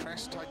 over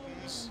crest,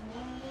 tightens.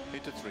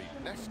 Into 3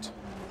 left.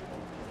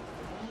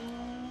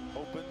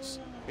 Opens,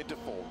 into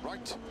 4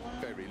 right,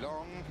 very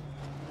long.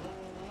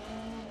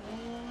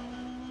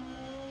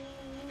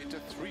 Into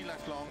 3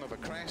 left long over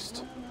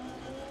crest.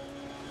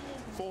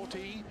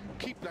 40,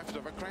 keep left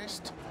over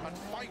crest, and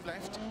 5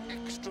 left,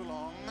 extra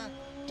long,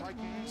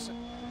 tightens,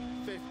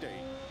 50.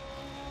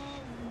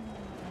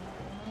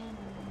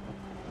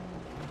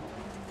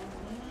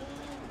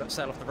 Let's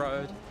sail off the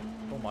road.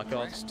 Oh my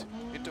god. Crest,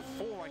 into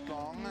 4 right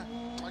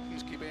long,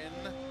 tightens, keep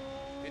in.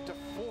 Into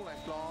 4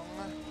 left long,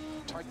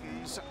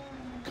 tightens,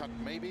 cut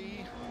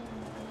maybe,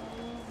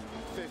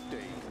 50.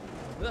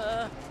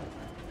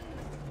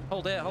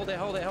 Hold it, hold it,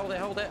 hold it, hold it,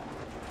 hold it.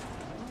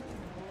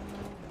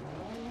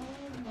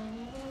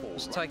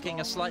 Just Right taking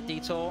long, a slight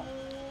detour.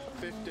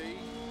 50.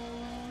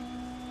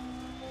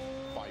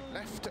 5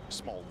 left,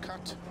 small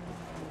cut.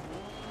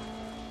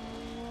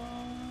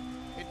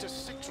 Into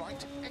 6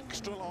 right,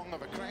 extra long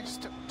of a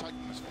crest,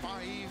 tightens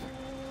 5.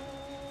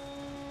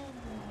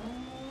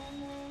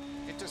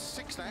 Into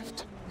 6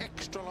 left,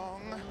 extra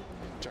long,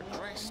 to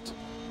crest,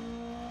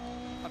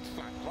 and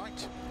flat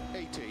right,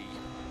 80.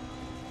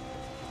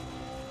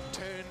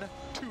 Turn,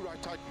 2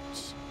 right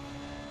tightens.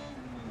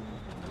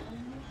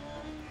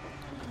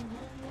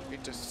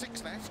 Into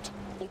 6 left,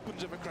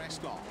 opens of a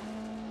crest long.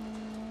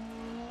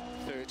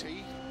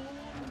 30.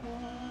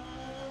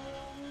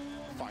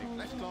 5 5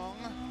 left long,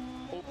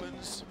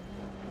 opens,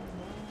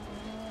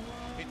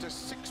 into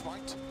 6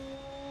 right,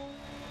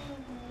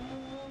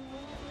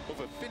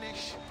 over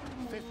finish,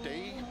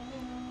 50,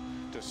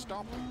 to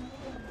stop,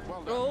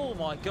 well done. Oh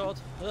my god.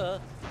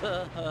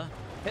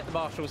 Hit the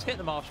marshals,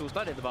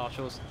 don't hit the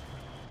marshals.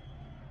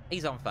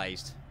 He's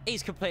unfazed.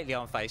 He's completely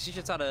unfazed. He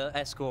just had an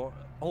escort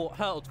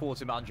hurtle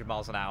towards him at 100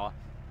 miles an hour.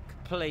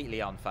 Completely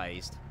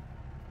unfazed.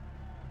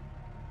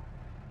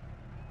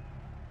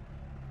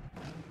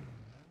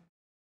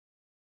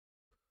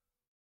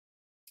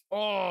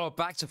 Oh,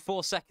 back to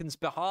 4 seconds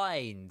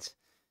behind.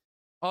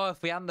 Oh,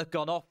 if we hadn't have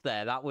gone off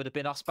there, that would have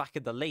been us back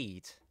in the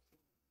lead.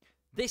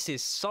 This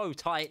is so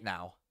tight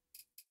now.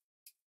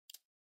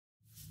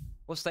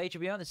 What stage are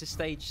we on? Is this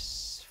stage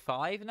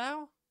 5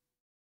 now?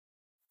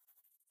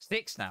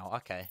 6 now,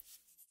 okay.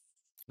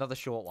 Another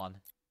short one.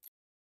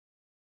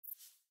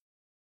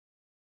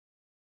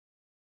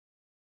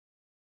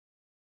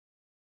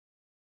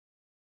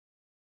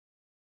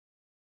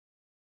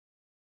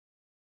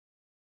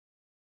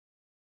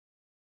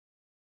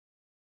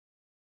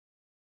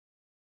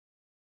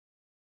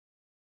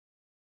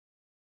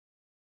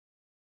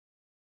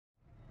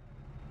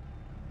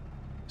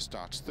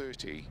 Starts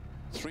 30,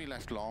 3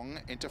 left long,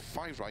 into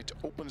 5 right,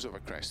 opens over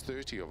crest,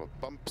 30 over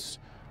bumps,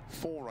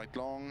 4 right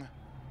long,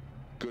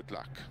 good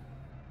luck.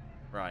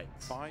 Right.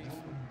 5,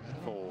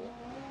 4,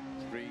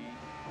 3,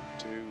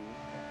 2,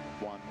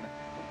 1,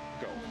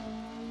 go.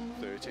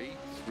 30,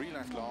 3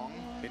 left long,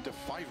 into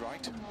 5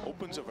 right,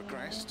 opens over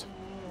crest,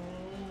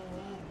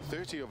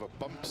 30 over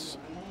bumps,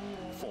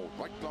 4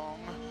 right long,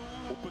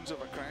 opens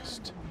over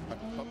crest,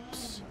 and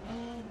bumps,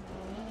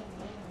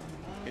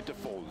 into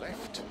 4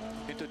 left,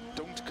 into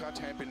don't cut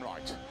hairpin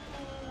right,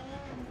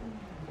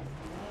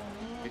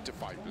 into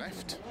 5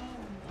 left,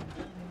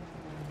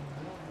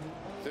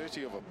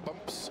 30 over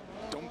bumps,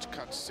 don't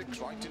cut 6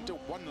 right, into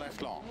 1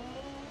 left long,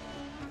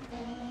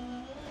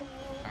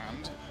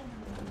 and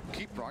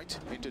keep right,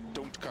 into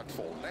don't cut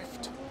 4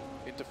 left,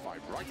 into 5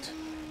 right,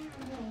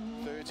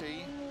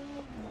 30,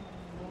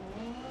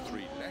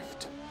 3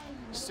 left,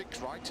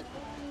 6 right,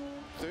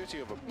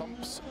 30 over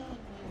bumps,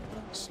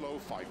 slow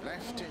 5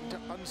 left, into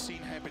unseen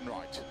hairpin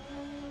right,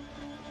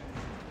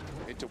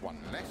 into 1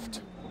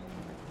 left,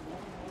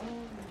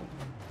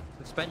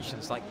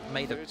 Suspension's like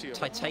made of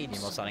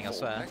titanium or something, I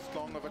swear. left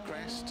long over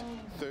crest,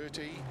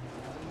 30,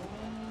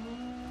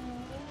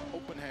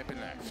 open hairpin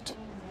left,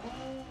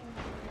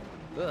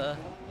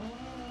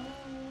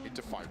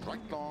 into 5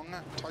 right long,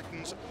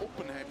 tightens,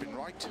 open hairpin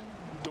right,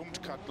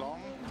 don't cut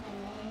long,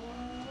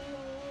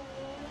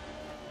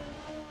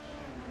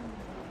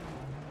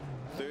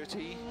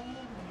 30,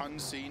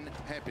 unseen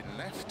hairpin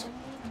left,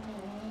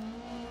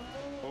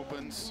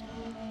 opens,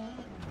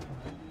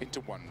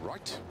 into 1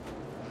 right,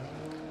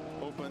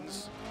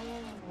 opens,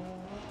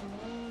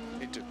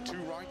 into 2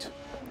 right,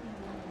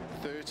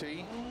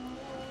 30,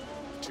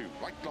 2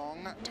 right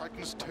long,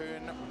 tightens,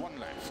 turn, 1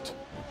 left,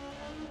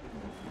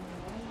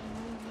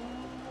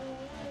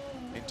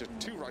 into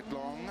 2 right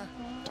long,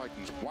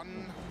 tightens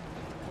 1,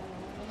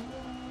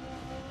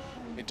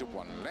 into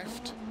 1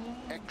 left,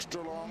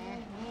 extra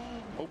long,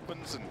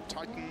 opens and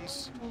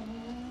tightens,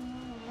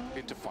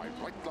 into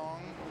 5 right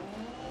long,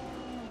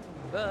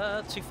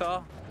 Too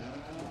far.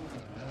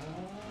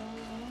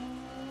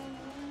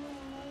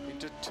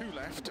 into 2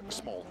 left,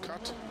 small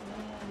cut,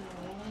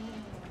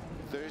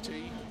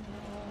 30,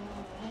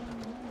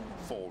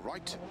 4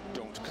 right,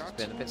 don't cut,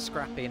 Been a bit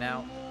scrappy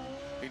now.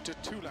 into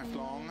 2 left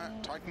long,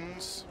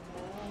 tightens,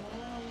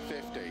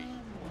 50,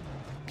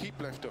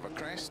 keep left over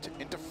crest,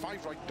 into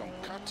 5 right,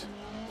 don't cut,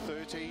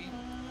 30,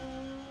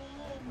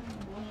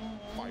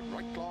 5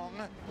 right long,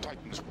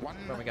 tightens 1,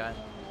 Where are we going?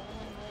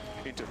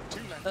 into 2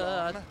 left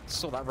long,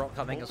 Saw that rock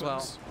coming as well.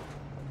 opens,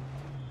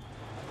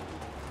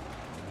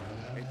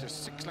 into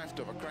 6 left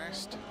over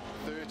crest,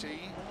 30,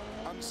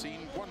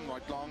 unseen, 1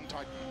 right long,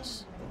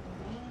 tightens,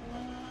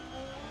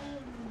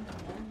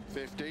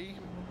 50,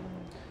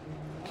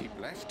 keep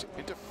left,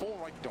 into 4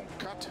 right, don't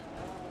cut,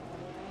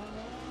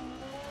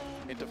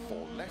 into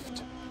 4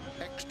 left,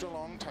 extra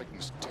long,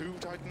 tightens, 2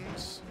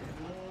 tightens,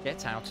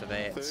 Get out of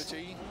it.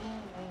 30,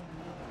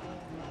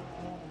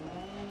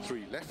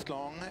 3 left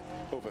long,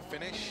 over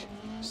finish,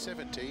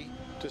 70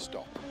 to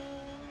stop.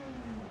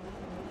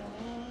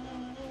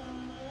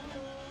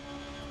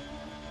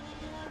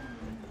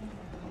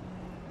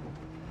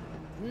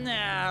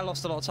 Nah,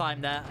 lost a lot of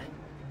time there.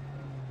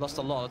 Lost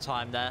a lot of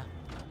time there.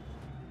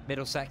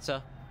 Middle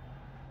sector.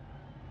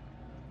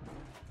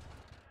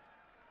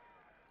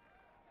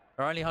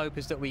 Our only hope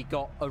is that we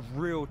got a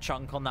real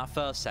chunk on that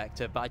first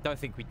sector, but I don't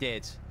think we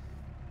did.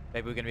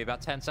 Maybe we're going to be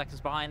about 10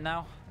 seconds behind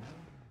now.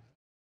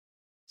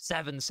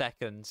 7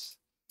 seconds.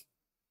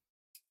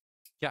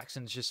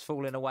 Jackson's just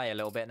falling away a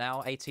little bit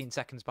now. 18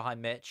 seconds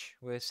behind Mitch.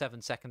 We're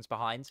 7 seconds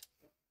behind.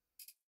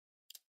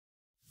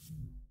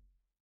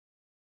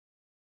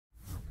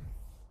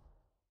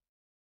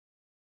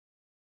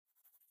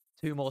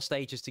 Two more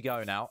stages to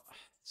go now.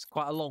 It's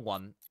quite a long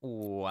one.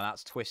 Ooh, and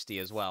that's twisty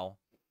as well.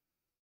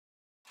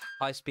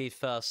 High speed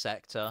first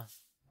sector.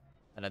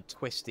 And then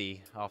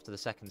twisty after the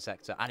second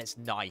sector. And it's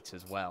night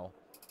as well.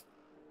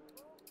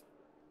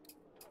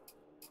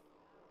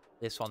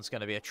 This one's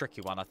going to be a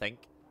tricky one, I think.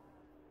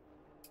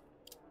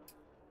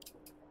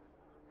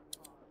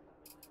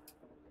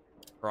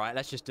 Right,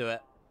 let's just do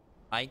it.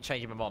 I ain't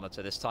changing my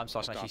monitor this time, so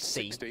I can actually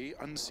see. 60,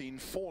 unseen,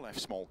 4 left,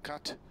 small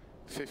cut,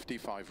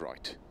 55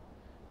 right.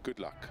 Good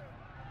luck.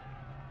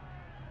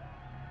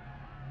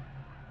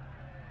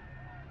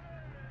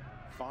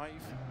 5,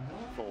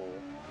 4,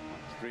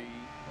 3,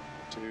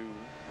 2,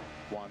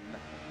 1,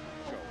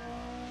 go.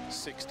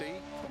 60,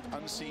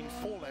 unseen,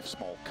 4 left,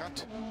 small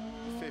cut,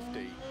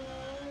 50,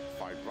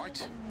 5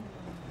 right,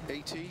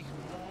 80,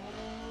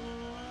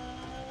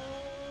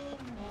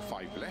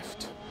 5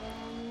 left,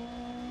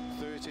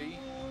 30,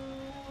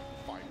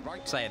 5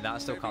 right. Saying that, I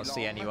still can't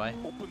see anyway.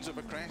 Opens of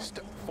a crest,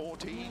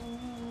 40,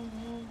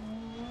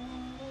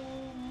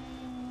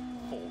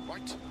 4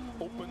 right,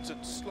 opens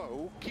and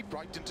slow, keep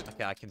right into...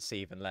 Okay, I can see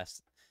even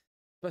less.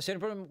 But the only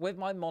problem with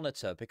my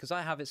monitor, because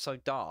I have it so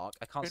dark,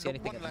 I can't see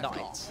anything at night.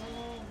 Long.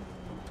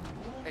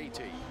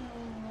 80.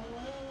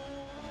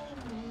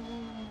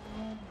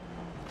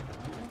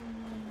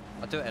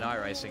 I do it in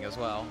iRacing as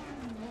well.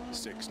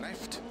 6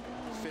 left,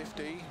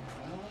 50.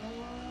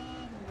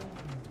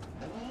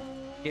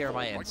 Here am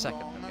I in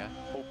second, okay?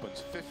 Opens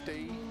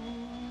 50.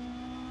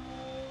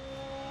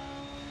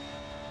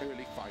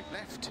 Early 5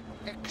 left,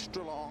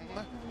 extra long,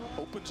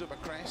 opens over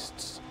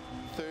crests,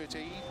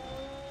 30.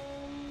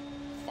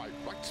 5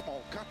 right,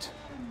 small cut.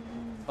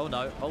 Oh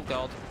no, oh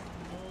god.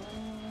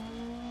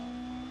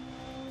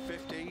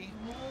 50.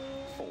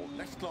 4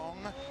 left long,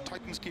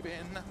 tightens keep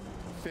in,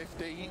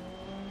 50.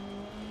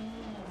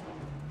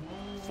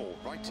 4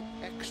 right,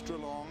 extra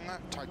long,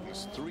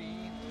 tightens 3,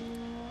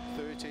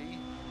 30.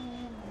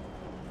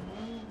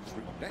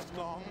 3 left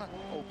long,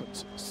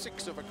 opens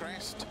 6 over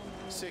crest,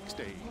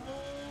 60.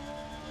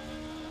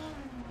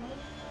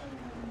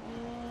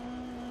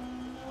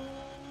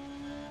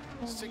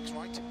 6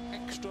 right,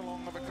 extra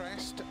long of a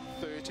crest,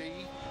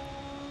 30.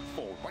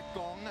 4 right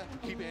long,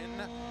 keep in,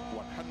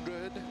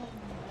 100.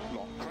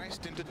 Long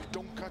crest into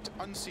don't cut,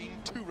 unseen,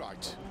 2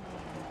 right.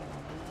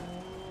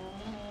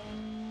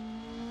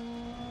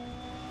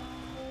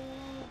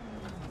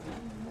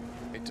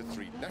 Into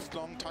 3 left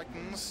long,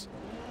 tightens.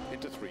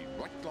 Into 3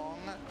 right long,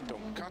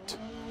 don't cut.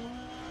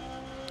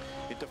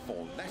 Into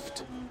 4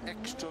 left,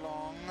 extra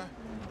long.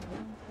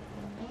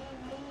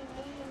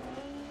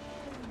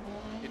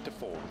 Into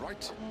 4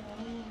 right.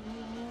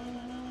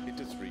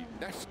 Into 3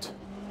 left.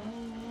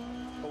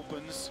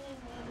 Opens.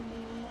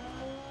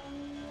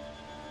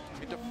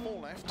 Into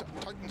 4 left,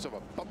 tightens of a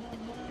bump.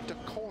 Into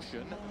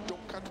caution,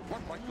 don't cut,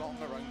 1 right long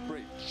around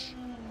bridge.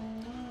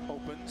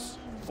 Opens,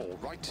 4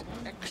 right,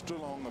 extra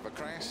long of a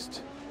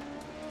crest.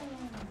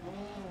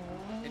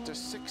 Into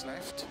 6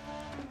 left,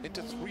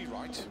 into 3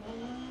 right.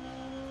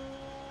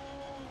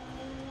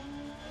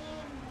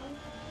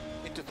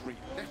 Into 3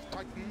 left,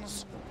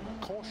 tightens.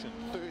 Caution,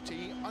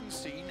 30,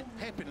 unseen,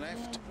 hairpin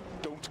left,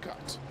 don't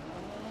cut.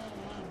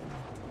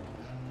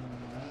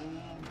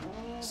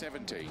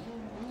 70,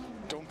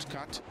 don't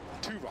cut,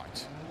 2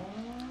 right.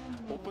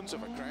 Opens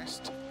of a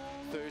crest,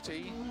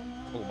 30.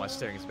 Oh, my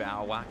steering's a bit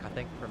out of whack, I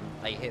think, from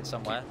a hit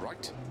somewhere. Keep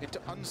right, into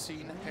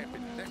unseen,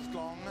 hairpin left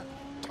long,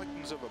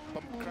 tightens of a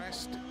bump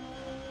crest,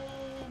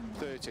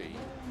 30.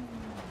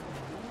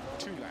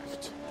 2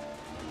 left.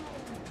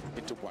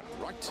 Into 1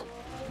 right,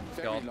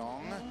 very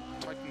long,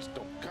 tightens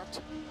don't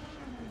cut.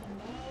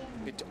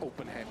 Into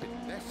open hairpin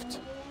left,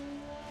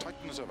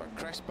 tightens of a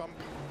crest bump.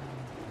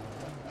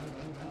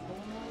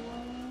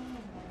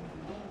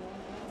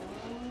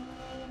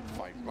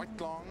 5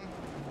 right long,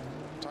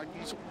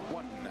 tightens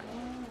 1.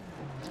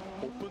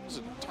 Opens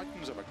and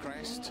tightens of a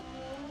crest.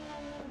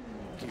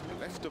 Keep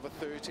left of a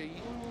 30.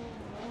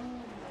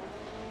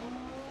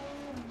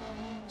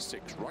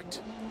 6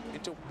 right,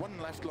 into 1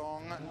 left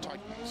long,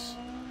 tightens.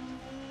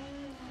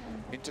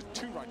 Into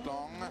 2 right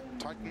long,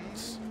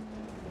 tightens.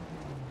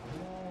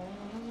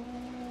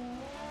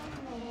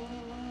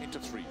 Into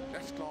 3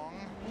 left long,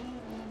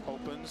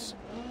 opens.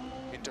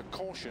 Into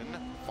caution,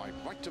 5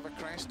 right of a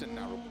crest and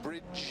narrow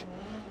bridge.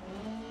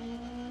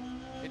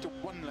 Into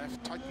 1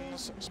 left,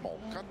 tightens, small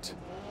cut,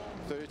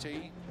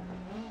 30.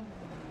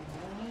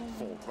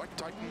 4 right,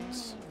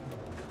 tightens.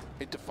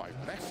 Into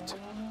 5 left.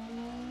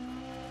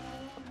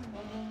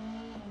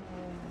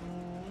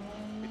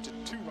 Into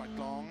 2 right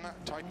long,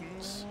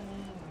 tightens.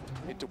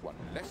 Into 1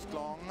 left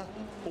long,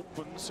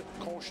 opens,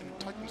 caution,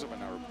 tightens of a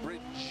narrow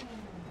bridge.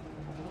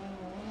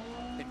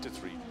 Into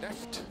 3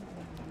 left,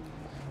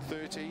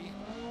 30.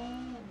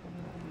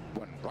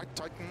 1 right,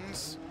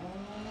 tightens.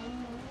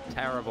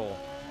 Terrible.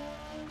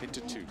 Into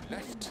 2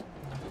 left,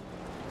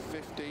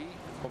 50,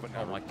 of a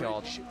narrow Oh my bridge.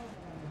 god.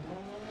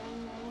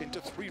 Into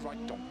 3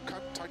 right, don't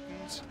cut,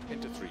 tightens.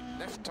 Into 3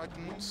 left,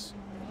 tightens.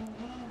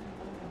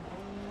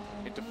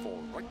 Into 4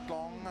 right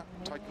long,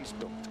 tightens,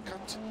 don't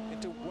cut.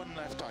 Into 1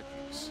 left,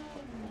 tightens.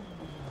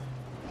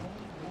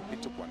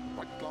 Into 1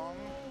 right long.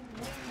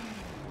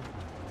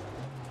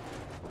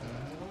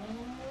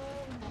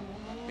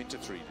 Into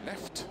 3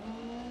 left.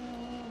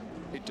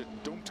 into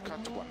don't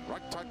cut, 1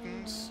 right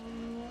tightens,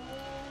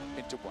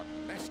 into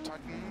 1 left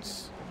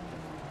tightens,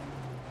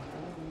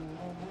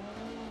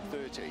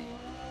 30,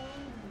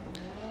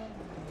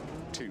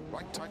 2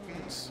 right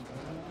tightens,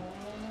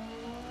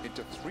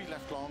 into 3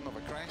 left long of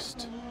a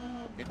crest,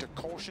 into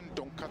caution,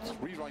 don't cut,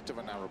 3 right of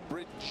a narrow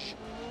bridge,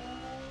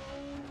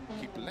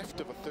 keep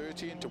left of a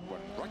 30, into 1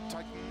 right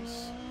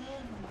tightens,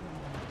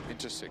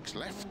 into 6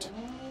 left,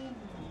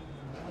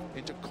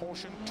 into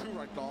caution, 2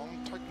 right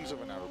long, tightens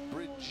of a narrow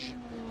bridge,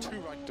 2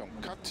 right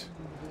don't cut,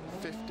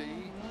 50,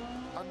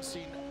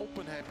 unseen,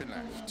 open hairpin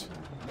left.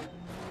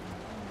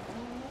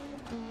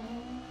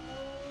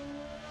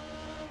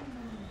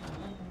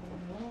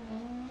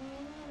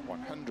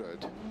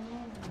 .100,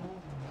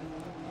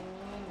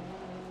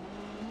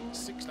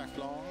 6 left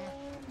long,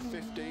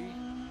 50,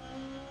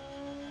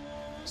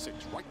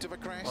 6 right of a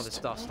crest. Oh, this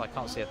dust, I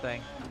can't see a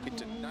thing.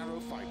 Into narrow,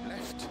 5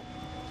 left.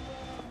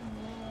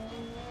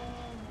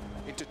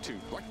 Into 2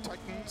 right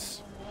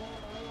tightens.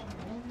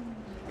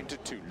 Into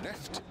 2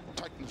 left,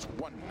 tightens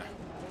 1.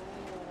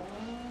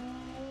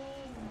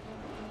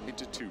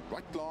 Into 2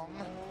 right long,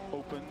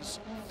 opens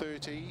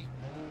 30.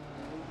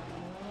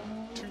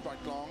 2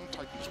 right long,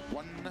 tightens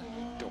 1.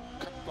 Don't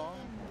cut long.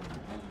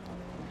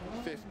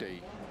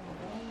 50.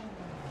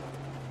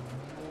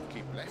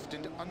 Keep left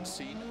into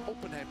unseen,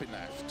 open hairpin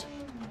left.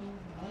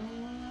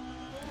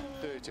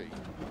 30.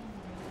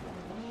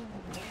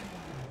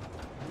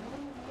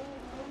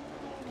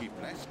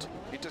 Keep left,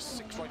 into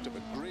 6 right of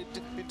a grid,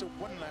 into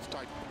 1 left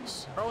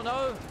tightens. Oh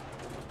no!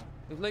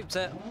 We've looped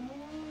it.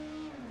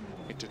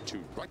 Into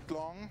 2 right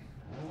long.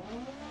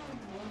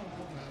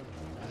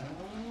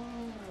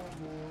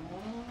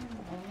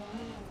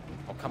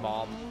 Oh, come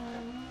on.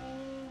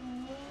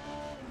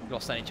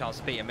 Lost any chance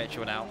of beating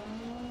Mitchell now.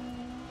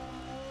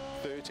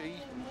 30.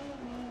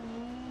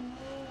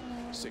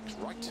 6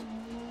 right.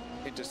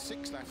 Into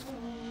 6 left.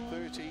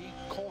 30.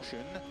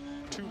 Caution.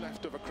 2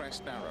 left of a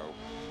crest narrow.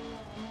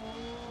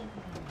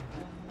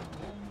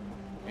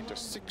 Into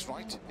 6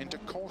 right. Into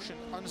caution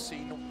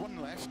unseen.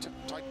 1 left.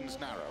 Tightens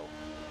narrow.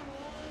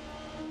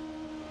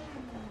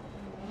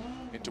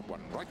 Into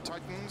 1 right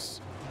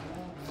tightens.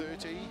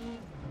 30.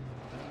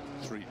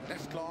 3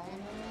 left long.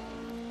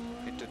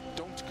 Into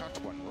don't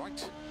cut. 1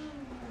 right.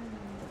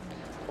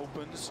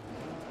 Opens.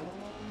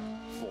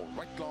 4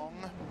 right long.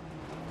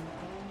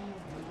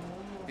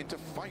 Into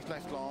 5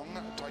 left long.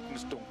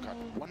 Tightens don't cut.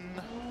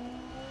 1.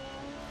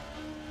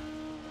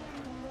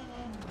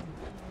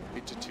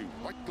 Into 2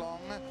 right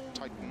long.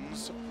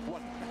 Tightens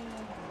 1.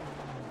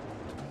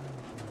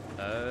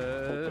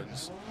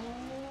 Opens.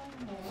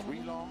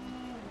 3 long.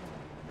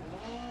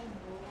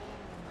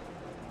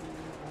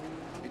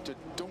 Into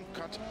don't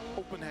cut.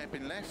 Open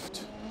hairpin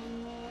left.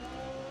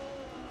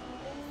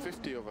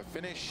 50 over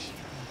finish.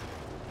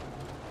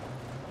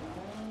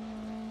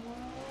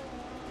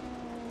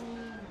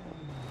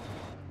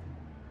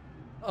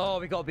 Oh,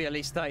 we've got to be at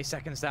least 30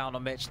 seconds down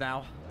on Mitch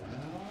now.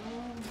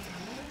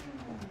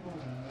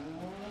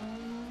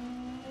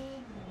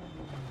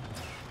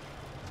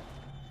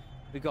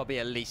 We've got to be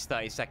at least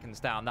 30 seconds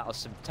down. That was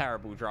some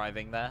terrible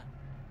driving there.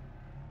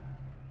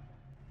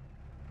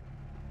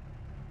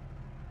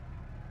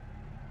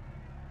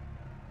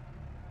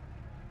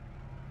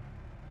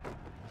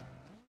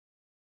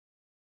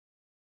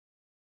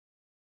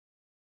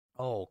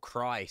 Oh,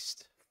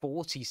 Christ.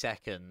 40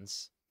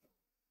 seconds.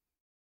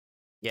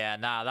 Yeah,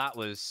 nah, that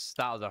was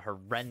a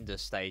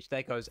horrendous stage.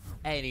 There goes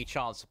any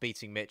chance of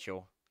beating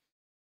Mitchell.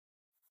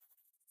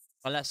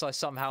 Unless I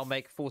somehow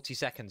make 40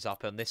 seconds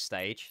up on this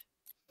stage.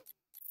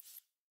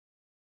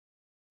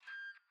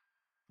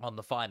 On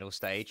the final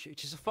stage,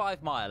 which is a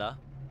 5-miler.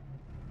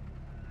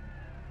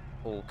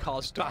 All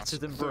cars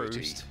battered and 30.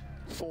 bruised.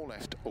 4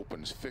 left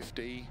opens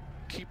 50.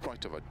 Keep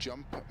right of a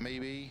jump,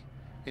 maybe.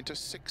 Into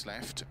 6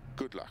 left.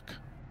 Good luck.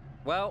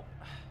 Well,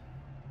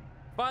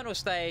 final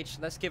stage.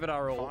 Let's give it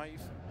our all.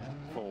 5,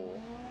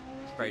 4.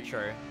 Very 3,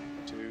 true.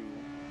 2,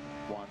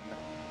 1,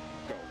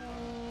 go.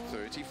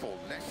 34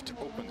 left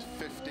opens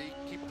 50.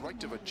 Keep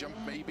right of a jump,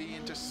 maybe.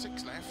 Into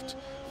 6 left.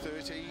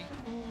 30.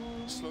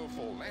 Slow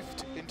 4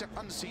 left. Into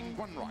unseen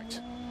 1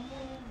 right.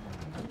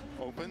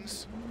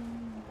 Opens.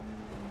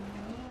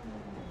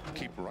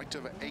 Keep right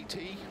over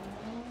 80.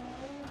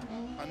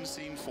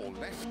 Unseen 4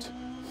 left.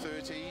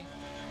 30.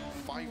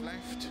 5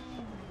 left.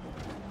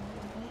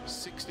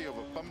 60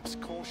 over bumps.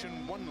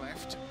 Caution 1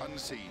 left.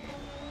 Unseen.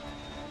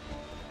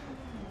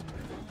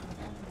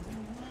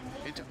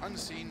 Into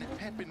unseen.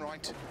 Hairpin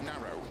right.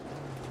 Narrow.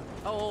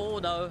 Oh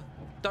no!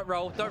 Don't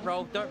roll! Don't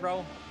roll! Don't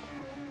roll!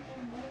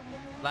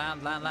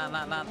 Land! Land! Land!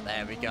 Land! Land!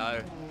 There we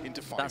go.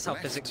 Into 5 That's how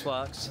left. physics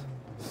works.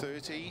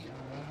 30.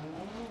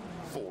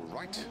 4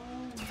 right.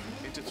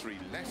 Into 3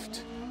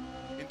 left.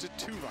 Into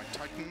 2 right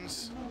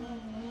tightens.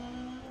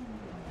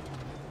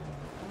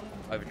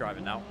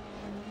 Overdriving now.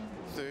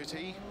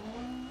 30.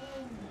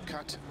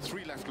 Cut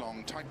 3 left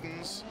long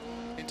tightens.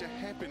 Into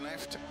hairpin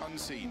left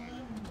unseen.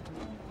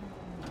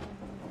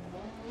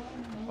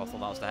 I thought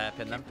that was the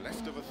hairpin then.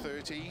 Left over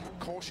 30.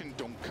 Caution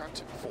don't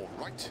cut. 4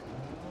 right.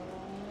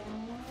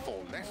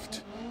 4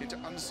 left, into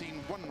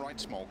unseen 1 right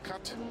small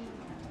cut.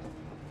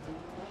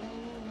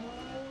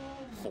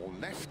 4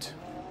 left,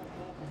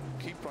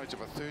 keep right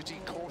over 30,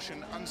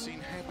 caution, unseen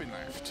hairpin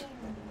left.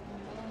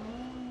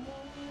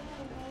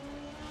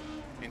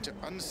 Into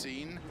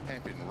unseen,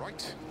 hairpin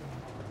right.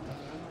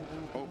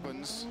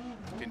 Opens,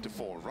 into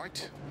 4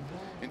 right.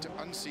 Into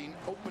unseen,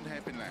 open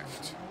hairpin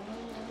left.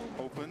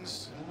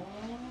 Opens.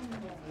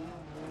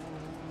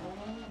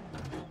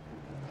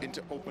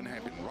 Into open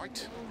hairpin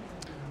right.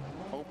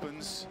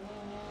 Opens.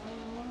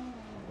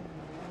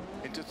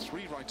 Into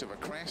 3 right over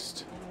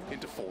crest.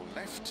 Into 4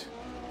 left.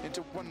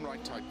 Into 1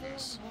 right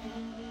tightens.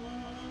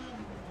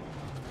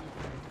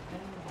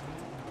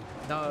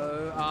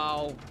 No,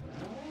 oh.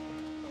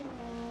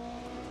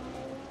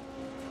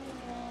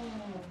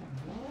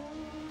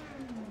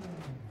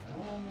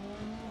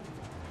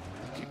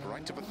 Keep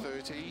right over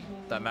 30.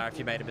 Don't matter if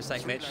you made a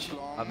mistake, Mitch.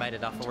 I've made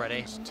enough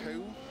already.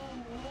 2.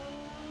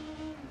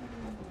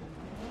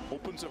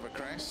 Opens over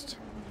crest.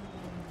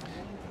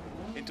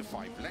 Into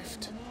 5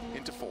 left.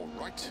 Into 4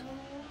 right.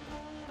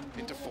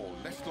 Into 4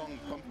 left long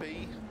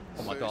bumpy.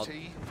 Oh my 30. God.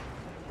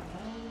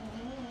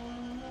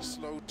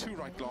 Slow 2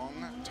 right long.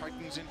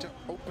 Tightens into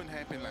open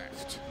hairpin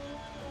left.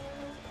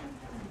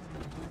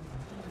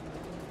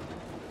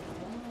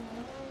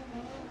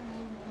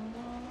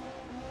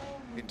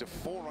 Into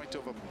 4 right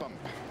over bump.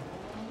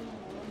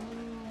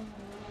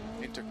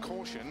 Into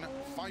caution,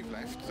 5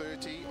 left,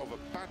 30 over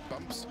bad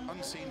bumps,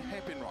 unseen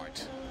hairpin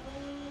right.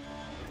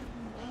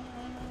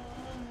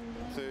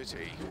 30.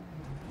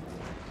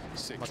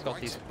 6 Oh my God,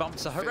 right. these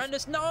bumps are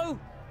horrendous. No!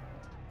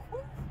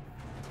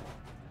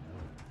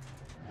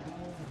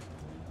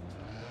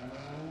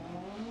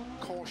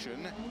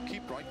 Caution,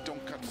 keep right,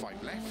 don't cut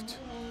 5 left.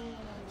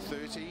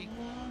 30.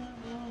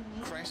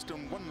 Crest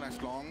on 1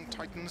 left long,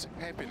 tightens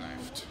hairpin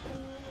left.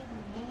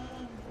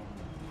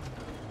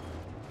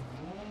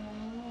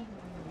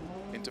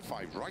 Into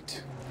 5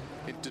 right,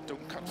 into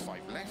don't cut 5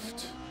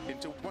 left,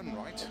 into 1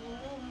 right.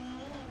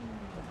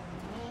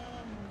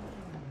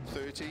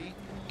 30,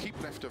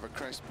 keep left over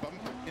crest bump,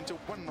 into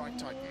 1 right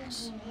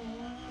tightens.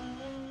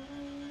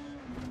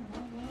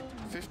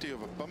 50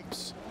 over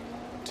bumps,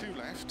 2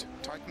 left,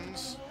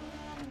 tightens.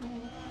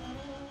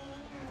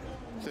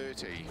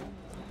 30,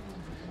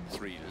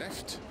 3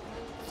 left,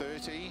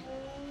 30,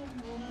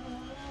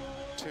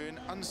 turn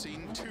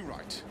unseen 2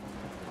 right.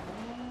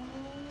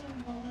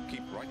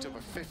 Keep right over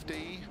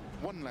 50,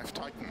 1 left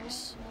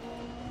tightens.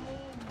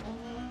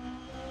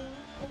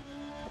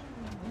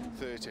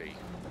 30.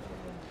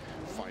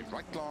 5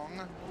 right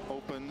long,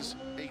 opens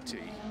 80.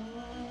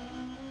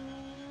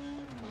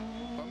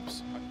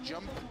 Bumps and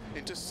jump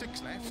into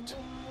 6 left.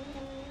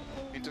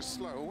 Into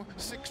slow,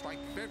 6 right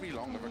very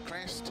long over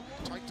crest,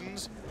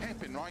 tightens,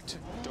 hairpin right,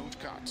 don't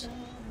cut.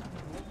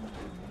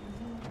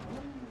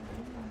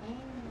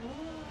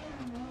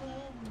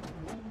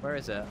 Where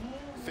is it?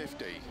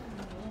 50.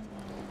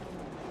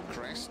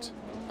 Crest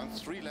and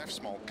 3 left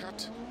small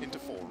cut into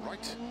 4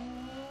 right.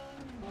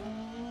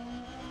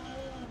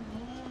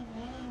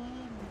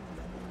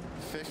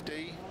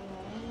 50.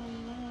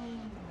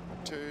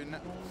 Turn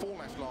 4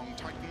 left long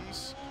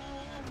tightens.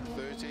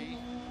 30.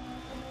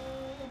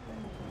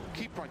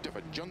 Keep right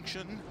over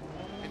junction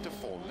into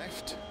 4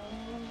 left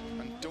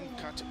and don't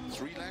cut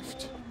 3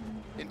 left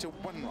into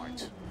 1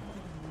 right.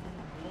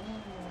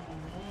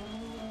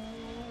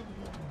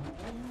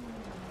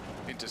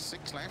 Into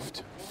 6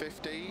 left,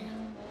 50.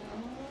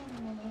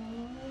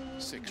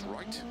 6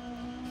 right,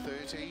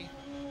 30.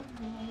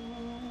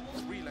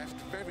 3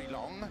 left, very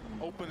long,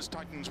 opens,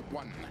 tightens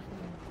 1.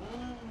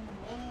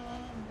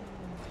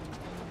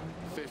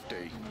 50.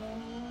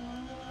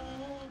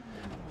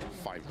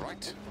 5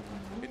 right,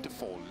 into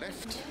 4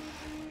 left.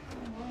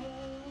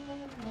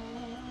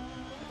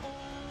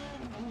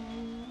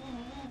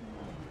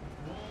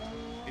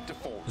 Into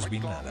 4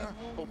 right long,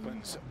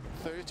 opens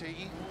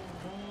 30.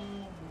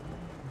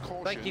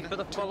 Caution, Thank you for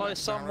the 2 follow, left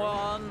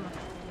someone.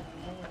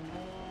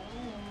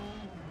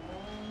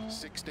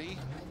 60.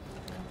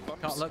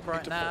 Bumps Can't look right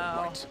into now.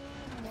 4 right,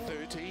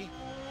 30.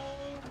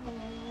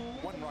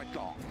 1 right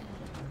long.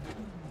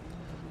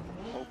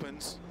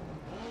 Opens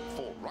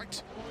 4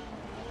 right.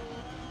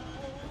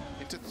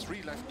 Into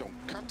 3 left,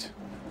 don't cut.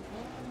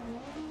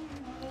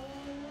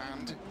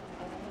 And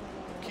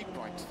keep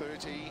right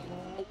 30,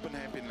 open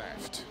hairpin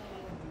left.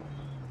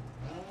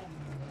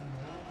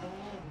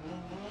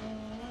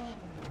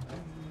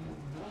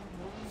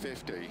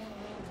 .50.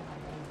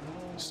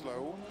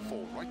 Slow,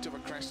 4 right over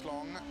crest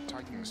long,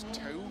 tightens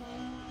 2.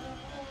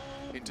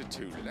 Into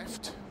 2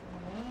 left.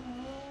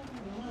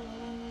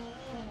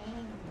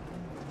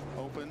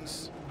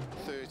 Opens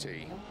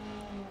 30.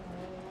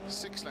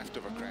 6 left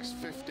over crest,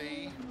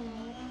 50.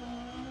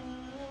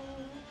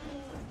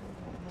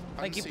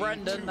 Thank you, Unseen,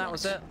 Brendan. 2 That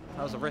was right. it.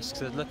 That was a risk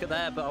to look at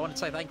there, but I want to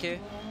say thank you.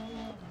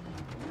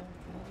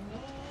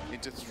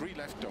 Into 3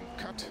 left, don't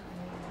cut.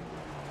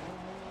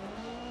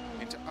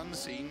 Into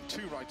unseen,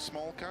 2 right,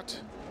 small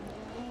cut.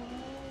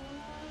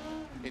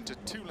 Into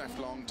 2 left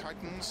long,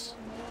 tightens.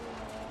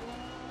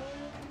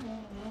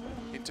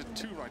 Into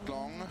 2 right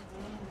long,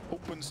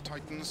 Opens,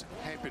 tightens,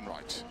 hairpin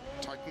right.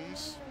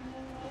 Tightens.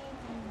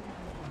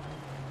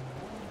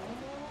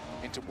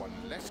 Into one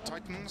left,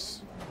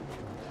 tightens.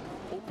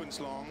 Opens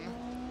long.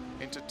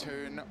 Into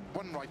turn,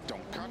 one right,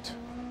 don't cut.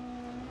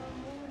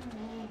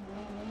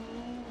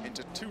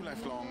 Into two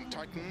left long,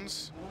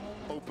 tightens.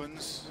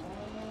 Opens.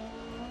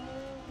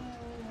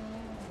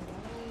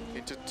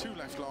 Into two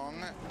left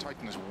long,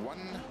 tightens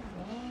one.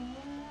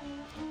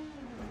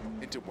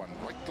 Into one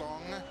right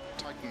long,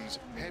 tightens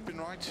hairpin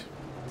right.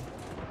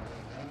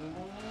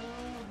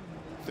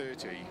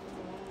 30.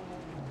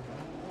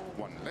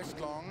 One left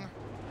long.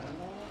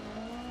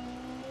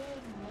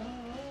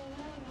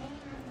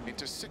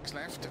 Into six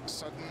left,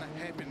 sudden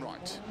hairpin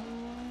right.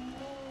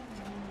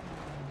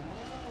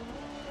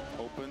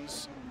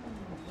 Opens.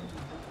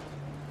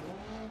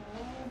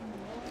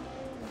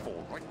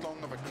 Four right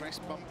long of a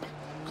crest bump.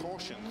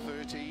 Caution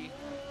 30.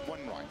 One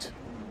right.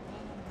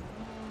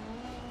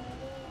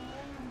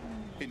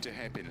 Into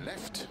hairpin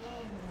left.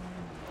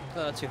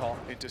 Too hot.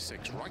 Into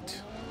six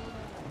right.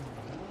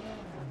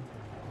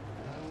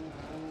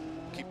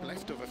 Keep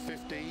left over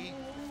 50.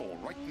 Four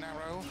right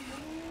narrow.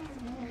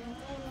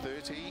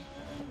 30.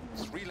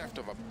 Three left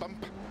of a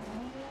bump.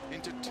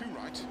 Into two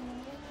right.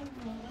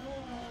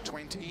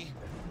 20.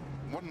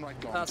 One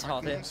right long. That's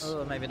hard hit.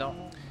 Oh, maybe not.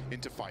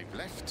 Into five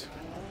left.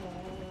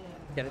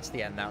 Get it to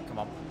the end now, come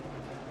on.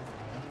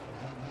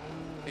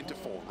 Into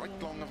four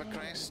right long of a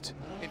crest.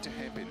 Into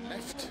hairpin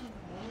left.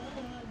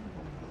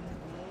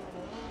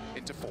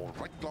 Into four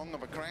right long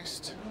of a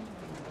crest.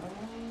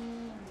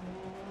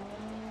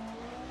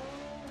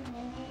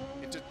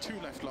 Into two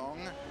left long,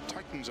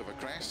 tightens of a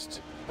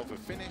crest, of a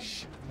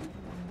finish.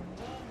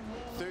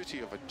 30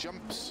 of a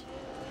jumps.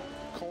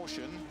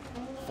 Caution,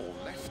 four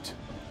left.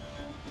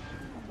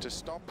 To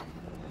stop.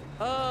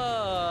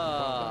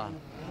 Ah.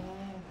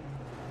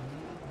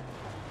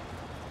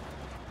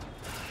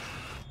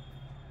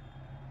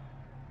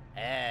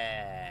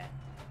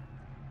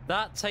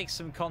 That takes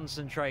some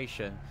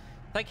concentration.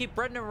 Thank you,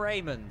 Brendan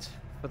Raymond,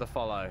 for the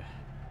follow.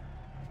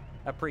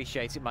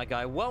 Appreciate it, my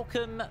guy.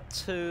 Welcome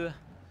to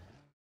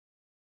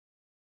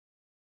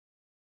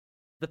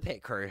the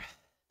pit crew.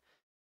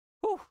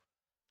 Whew.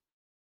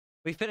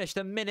 We finished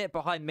a minute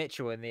behind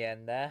Mitchell in the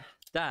end there.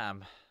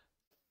 Damn.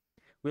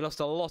 We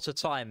lost a lot of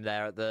time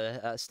there at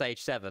the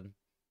stage 7.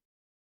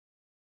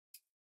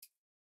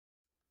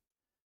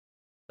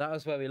 That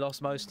was where we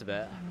lost most of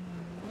it.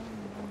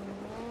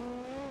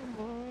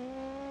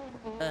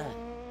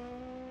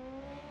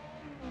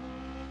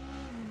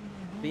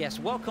 But yes,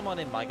 welcome on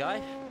in, my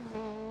guy.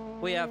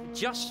 We have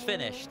just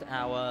finished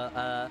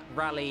our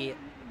rally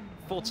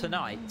for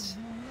tonight.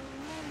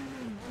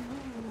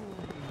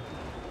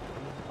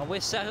 And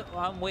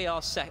we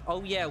are set.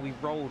 Oh yeah, we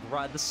rolled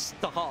right at the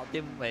start,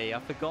 didn't we? I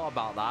forgot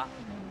about that.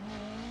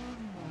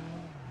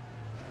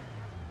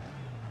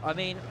 I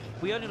mean,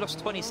 we only lost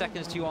 20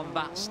 seconds to you on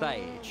that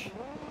stage.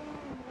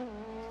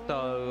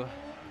 So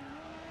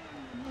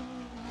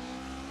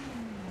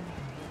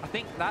I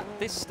think that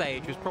this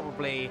stage was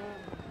probably,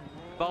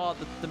 bar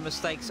the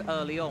mistakes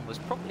early on, was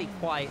probably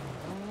quite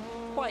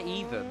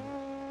even.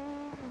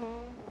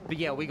 But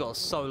yeah, we got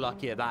so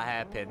lucky at that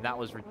hairpin. That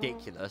was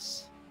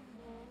ridiculous.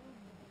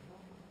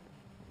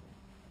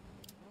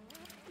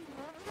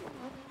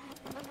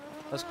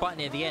 That was quite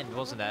near the end,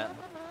 wasn't it?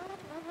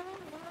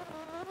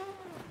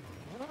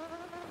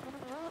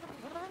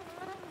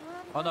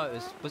 Oh no,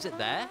 was it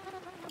there?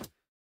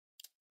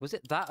 Was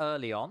it that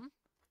early on?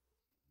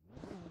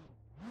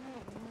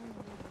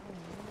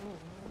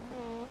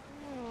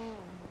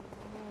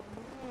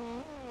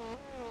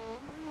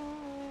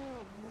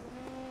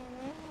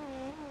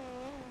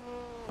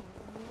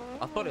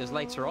 I thought it was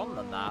later on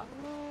than that.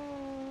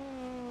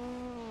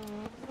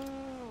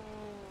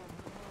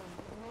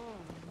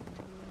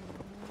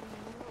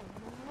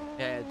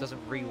 Yeah, it doesn't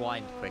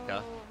rewind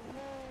quicker.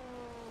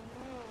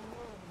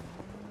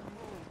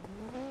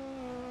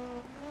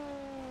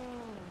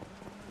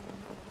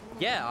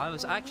 Yeah, I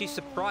was actually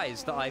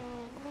surprised that I,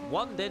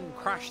 1, didn't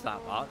crash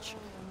that much,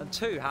 and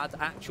 2, had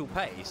actual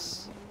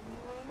pace.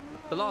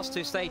 The last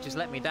 2 stages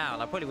let me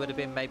down. I probably would have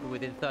been maybe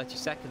within 30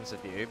 seconds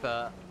of you,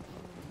 but...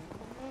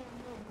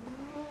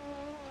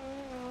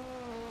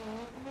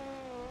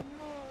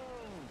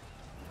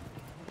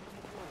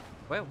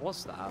 Where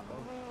was that?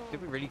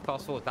 Did we really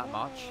fast forward that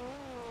much?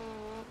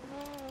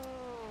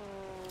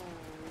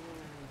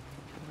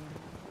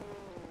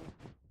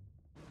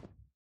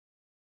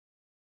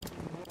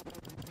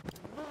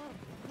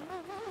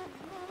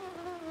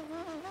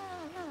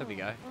 There we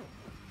go.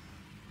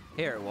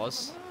 Here it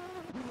was.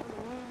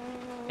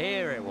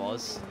 Here it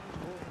was.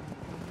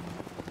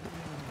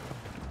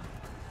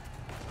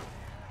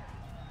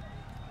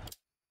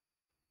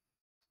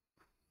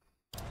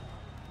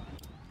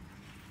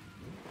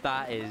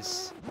 That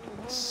is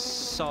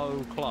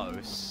so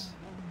close.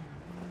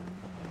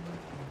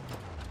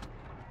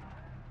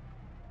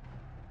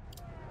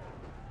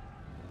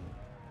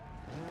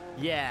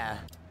 Yeah,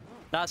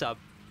 that's a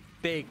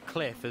big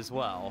cliff as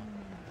well.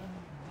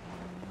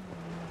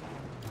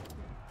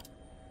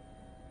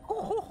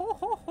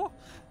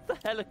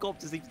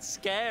 helicopter's even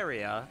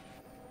scarier.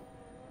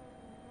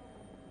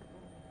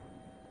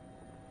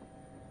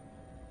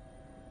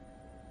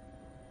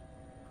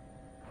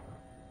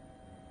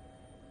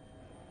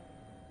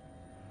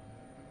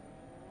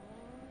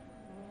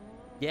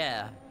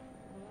 Yeah.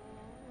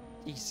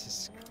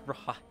 Jesus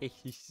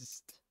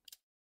Christ.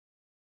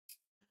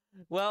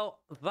 Well,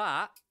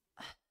 that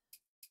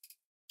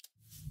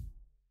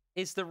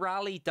is the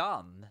rally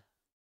done.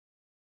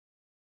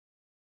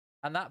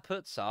 And that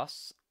puts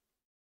us,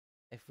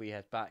 if we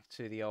head back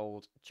to the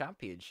old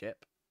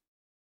championship,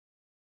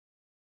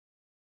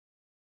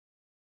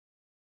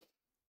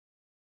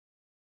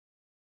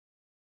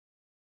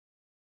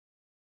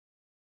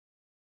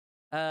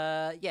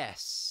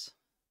 yes.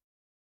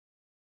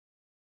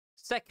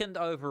 Second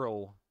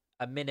overall,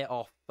 a minute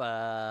off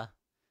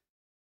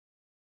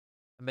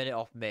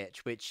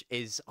Mitch, which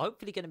is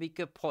hopefully going to be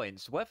good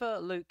points. Whether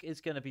Luke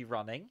is going to be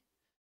running,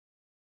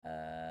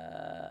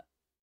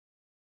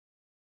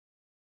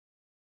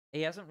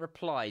 he hasn't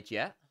replied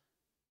yet,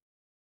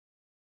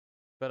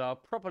 but I'll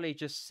probably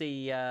just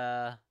see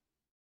him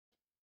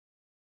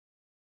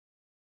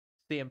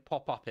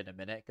pop up in a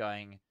minute,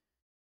 going,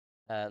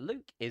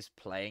 Luke is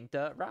playing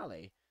Dirt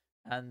Rally,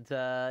 and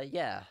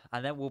yeah,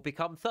 and then we'll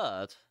become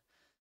third.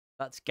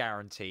 That's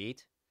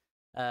guaranteed.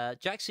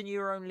 Jackson, you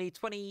were only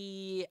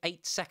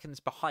 28 seconds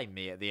behind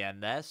me at the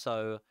end there,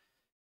 so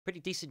pretty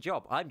decent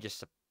job. I'm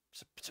just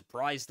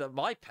surprised at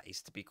my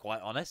pace, to be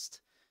quite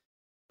honest.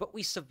 But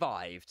we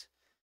survived.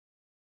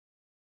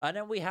 And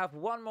then we have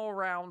one more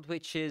round,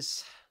 which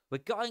is we're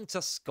going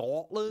to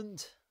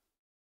Scotland.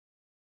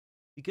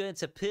 We're going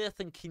to Perth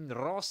and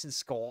Kinross in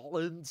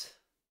Scotland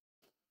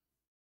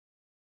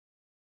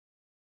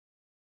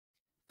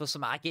for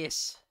some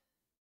haggis.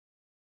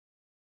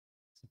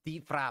 Some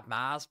deep fried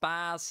Mars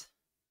bars.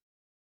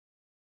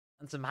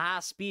 And some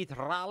high-speed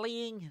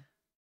rallying.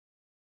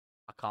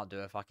 I can't do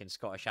a fucking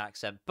Scottish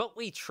accent, but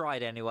we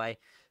tried anyway.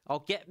 I'll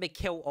get my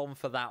kilt on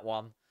for that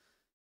one.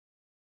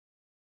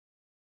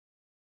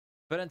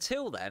 But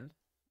until then,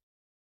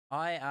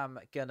 I am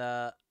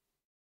gonna,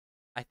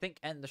 I think,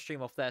 end the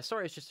stream off there.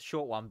 Sorry, it's just a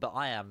short one, but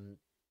I am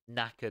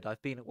knackered.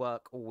 I've been at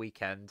work all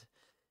weekend.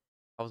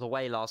 I was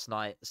away last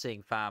night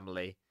seeing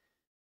family.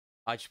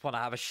 I just want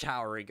to have a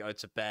shower and go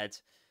to bed.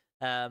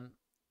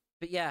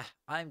 But yeah,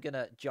 I'm going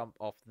to jump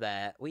off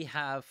there. We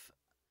have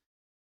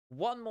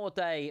one more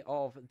day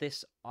of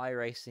this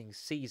iRacing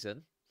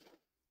season.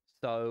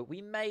 So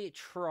we may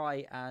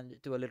try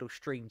and do a little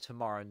stream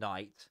tomorrow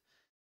night.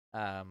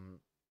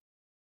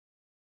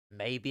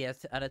 Maybe an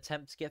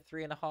attempt to get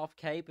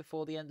 3.5K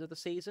before the end of the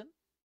season.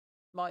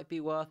 Might be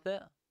worth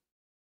it.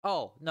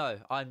 Oh, no,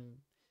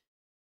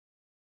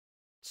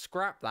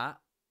 scrap that.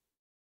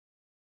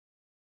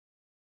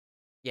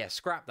 Yeah,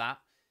 scrap that.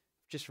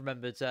 Just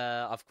remembered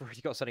I've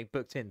already got something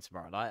booked in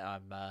tomorrow night.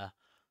 I'm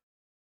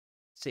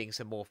seeing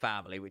some more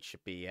family, which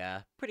should be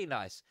pretty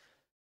nice.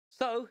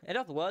 So, in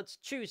other words,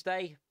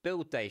 Tuesday,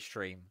 build day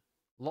stream.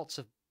 Lots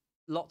and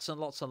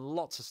lots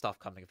of stuff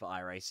coming for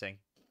iRacing.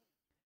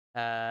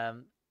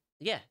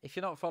 Yeah, if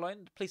you're not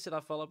following, please hit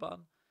that follow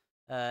button.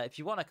 If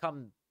you want to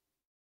come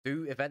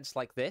do events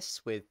like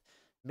this with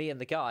me and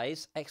the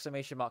guys,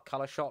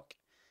 !Colourshock.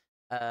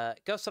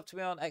 Go sub to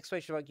me on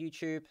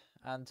 !YouTube,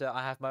 and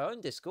I have my own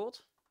Discord,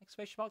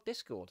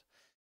 !Discord.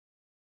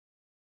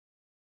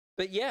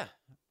 But yeah,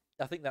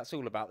 I think that's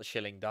all about the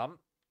shilling dump.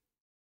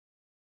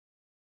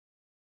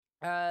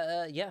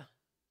 Yeah,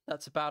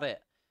 that's about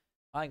it.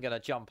 I'm going to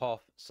jump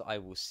off, so I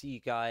will see you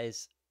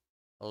guys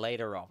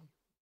later on.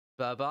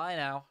 Bye-bye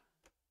now.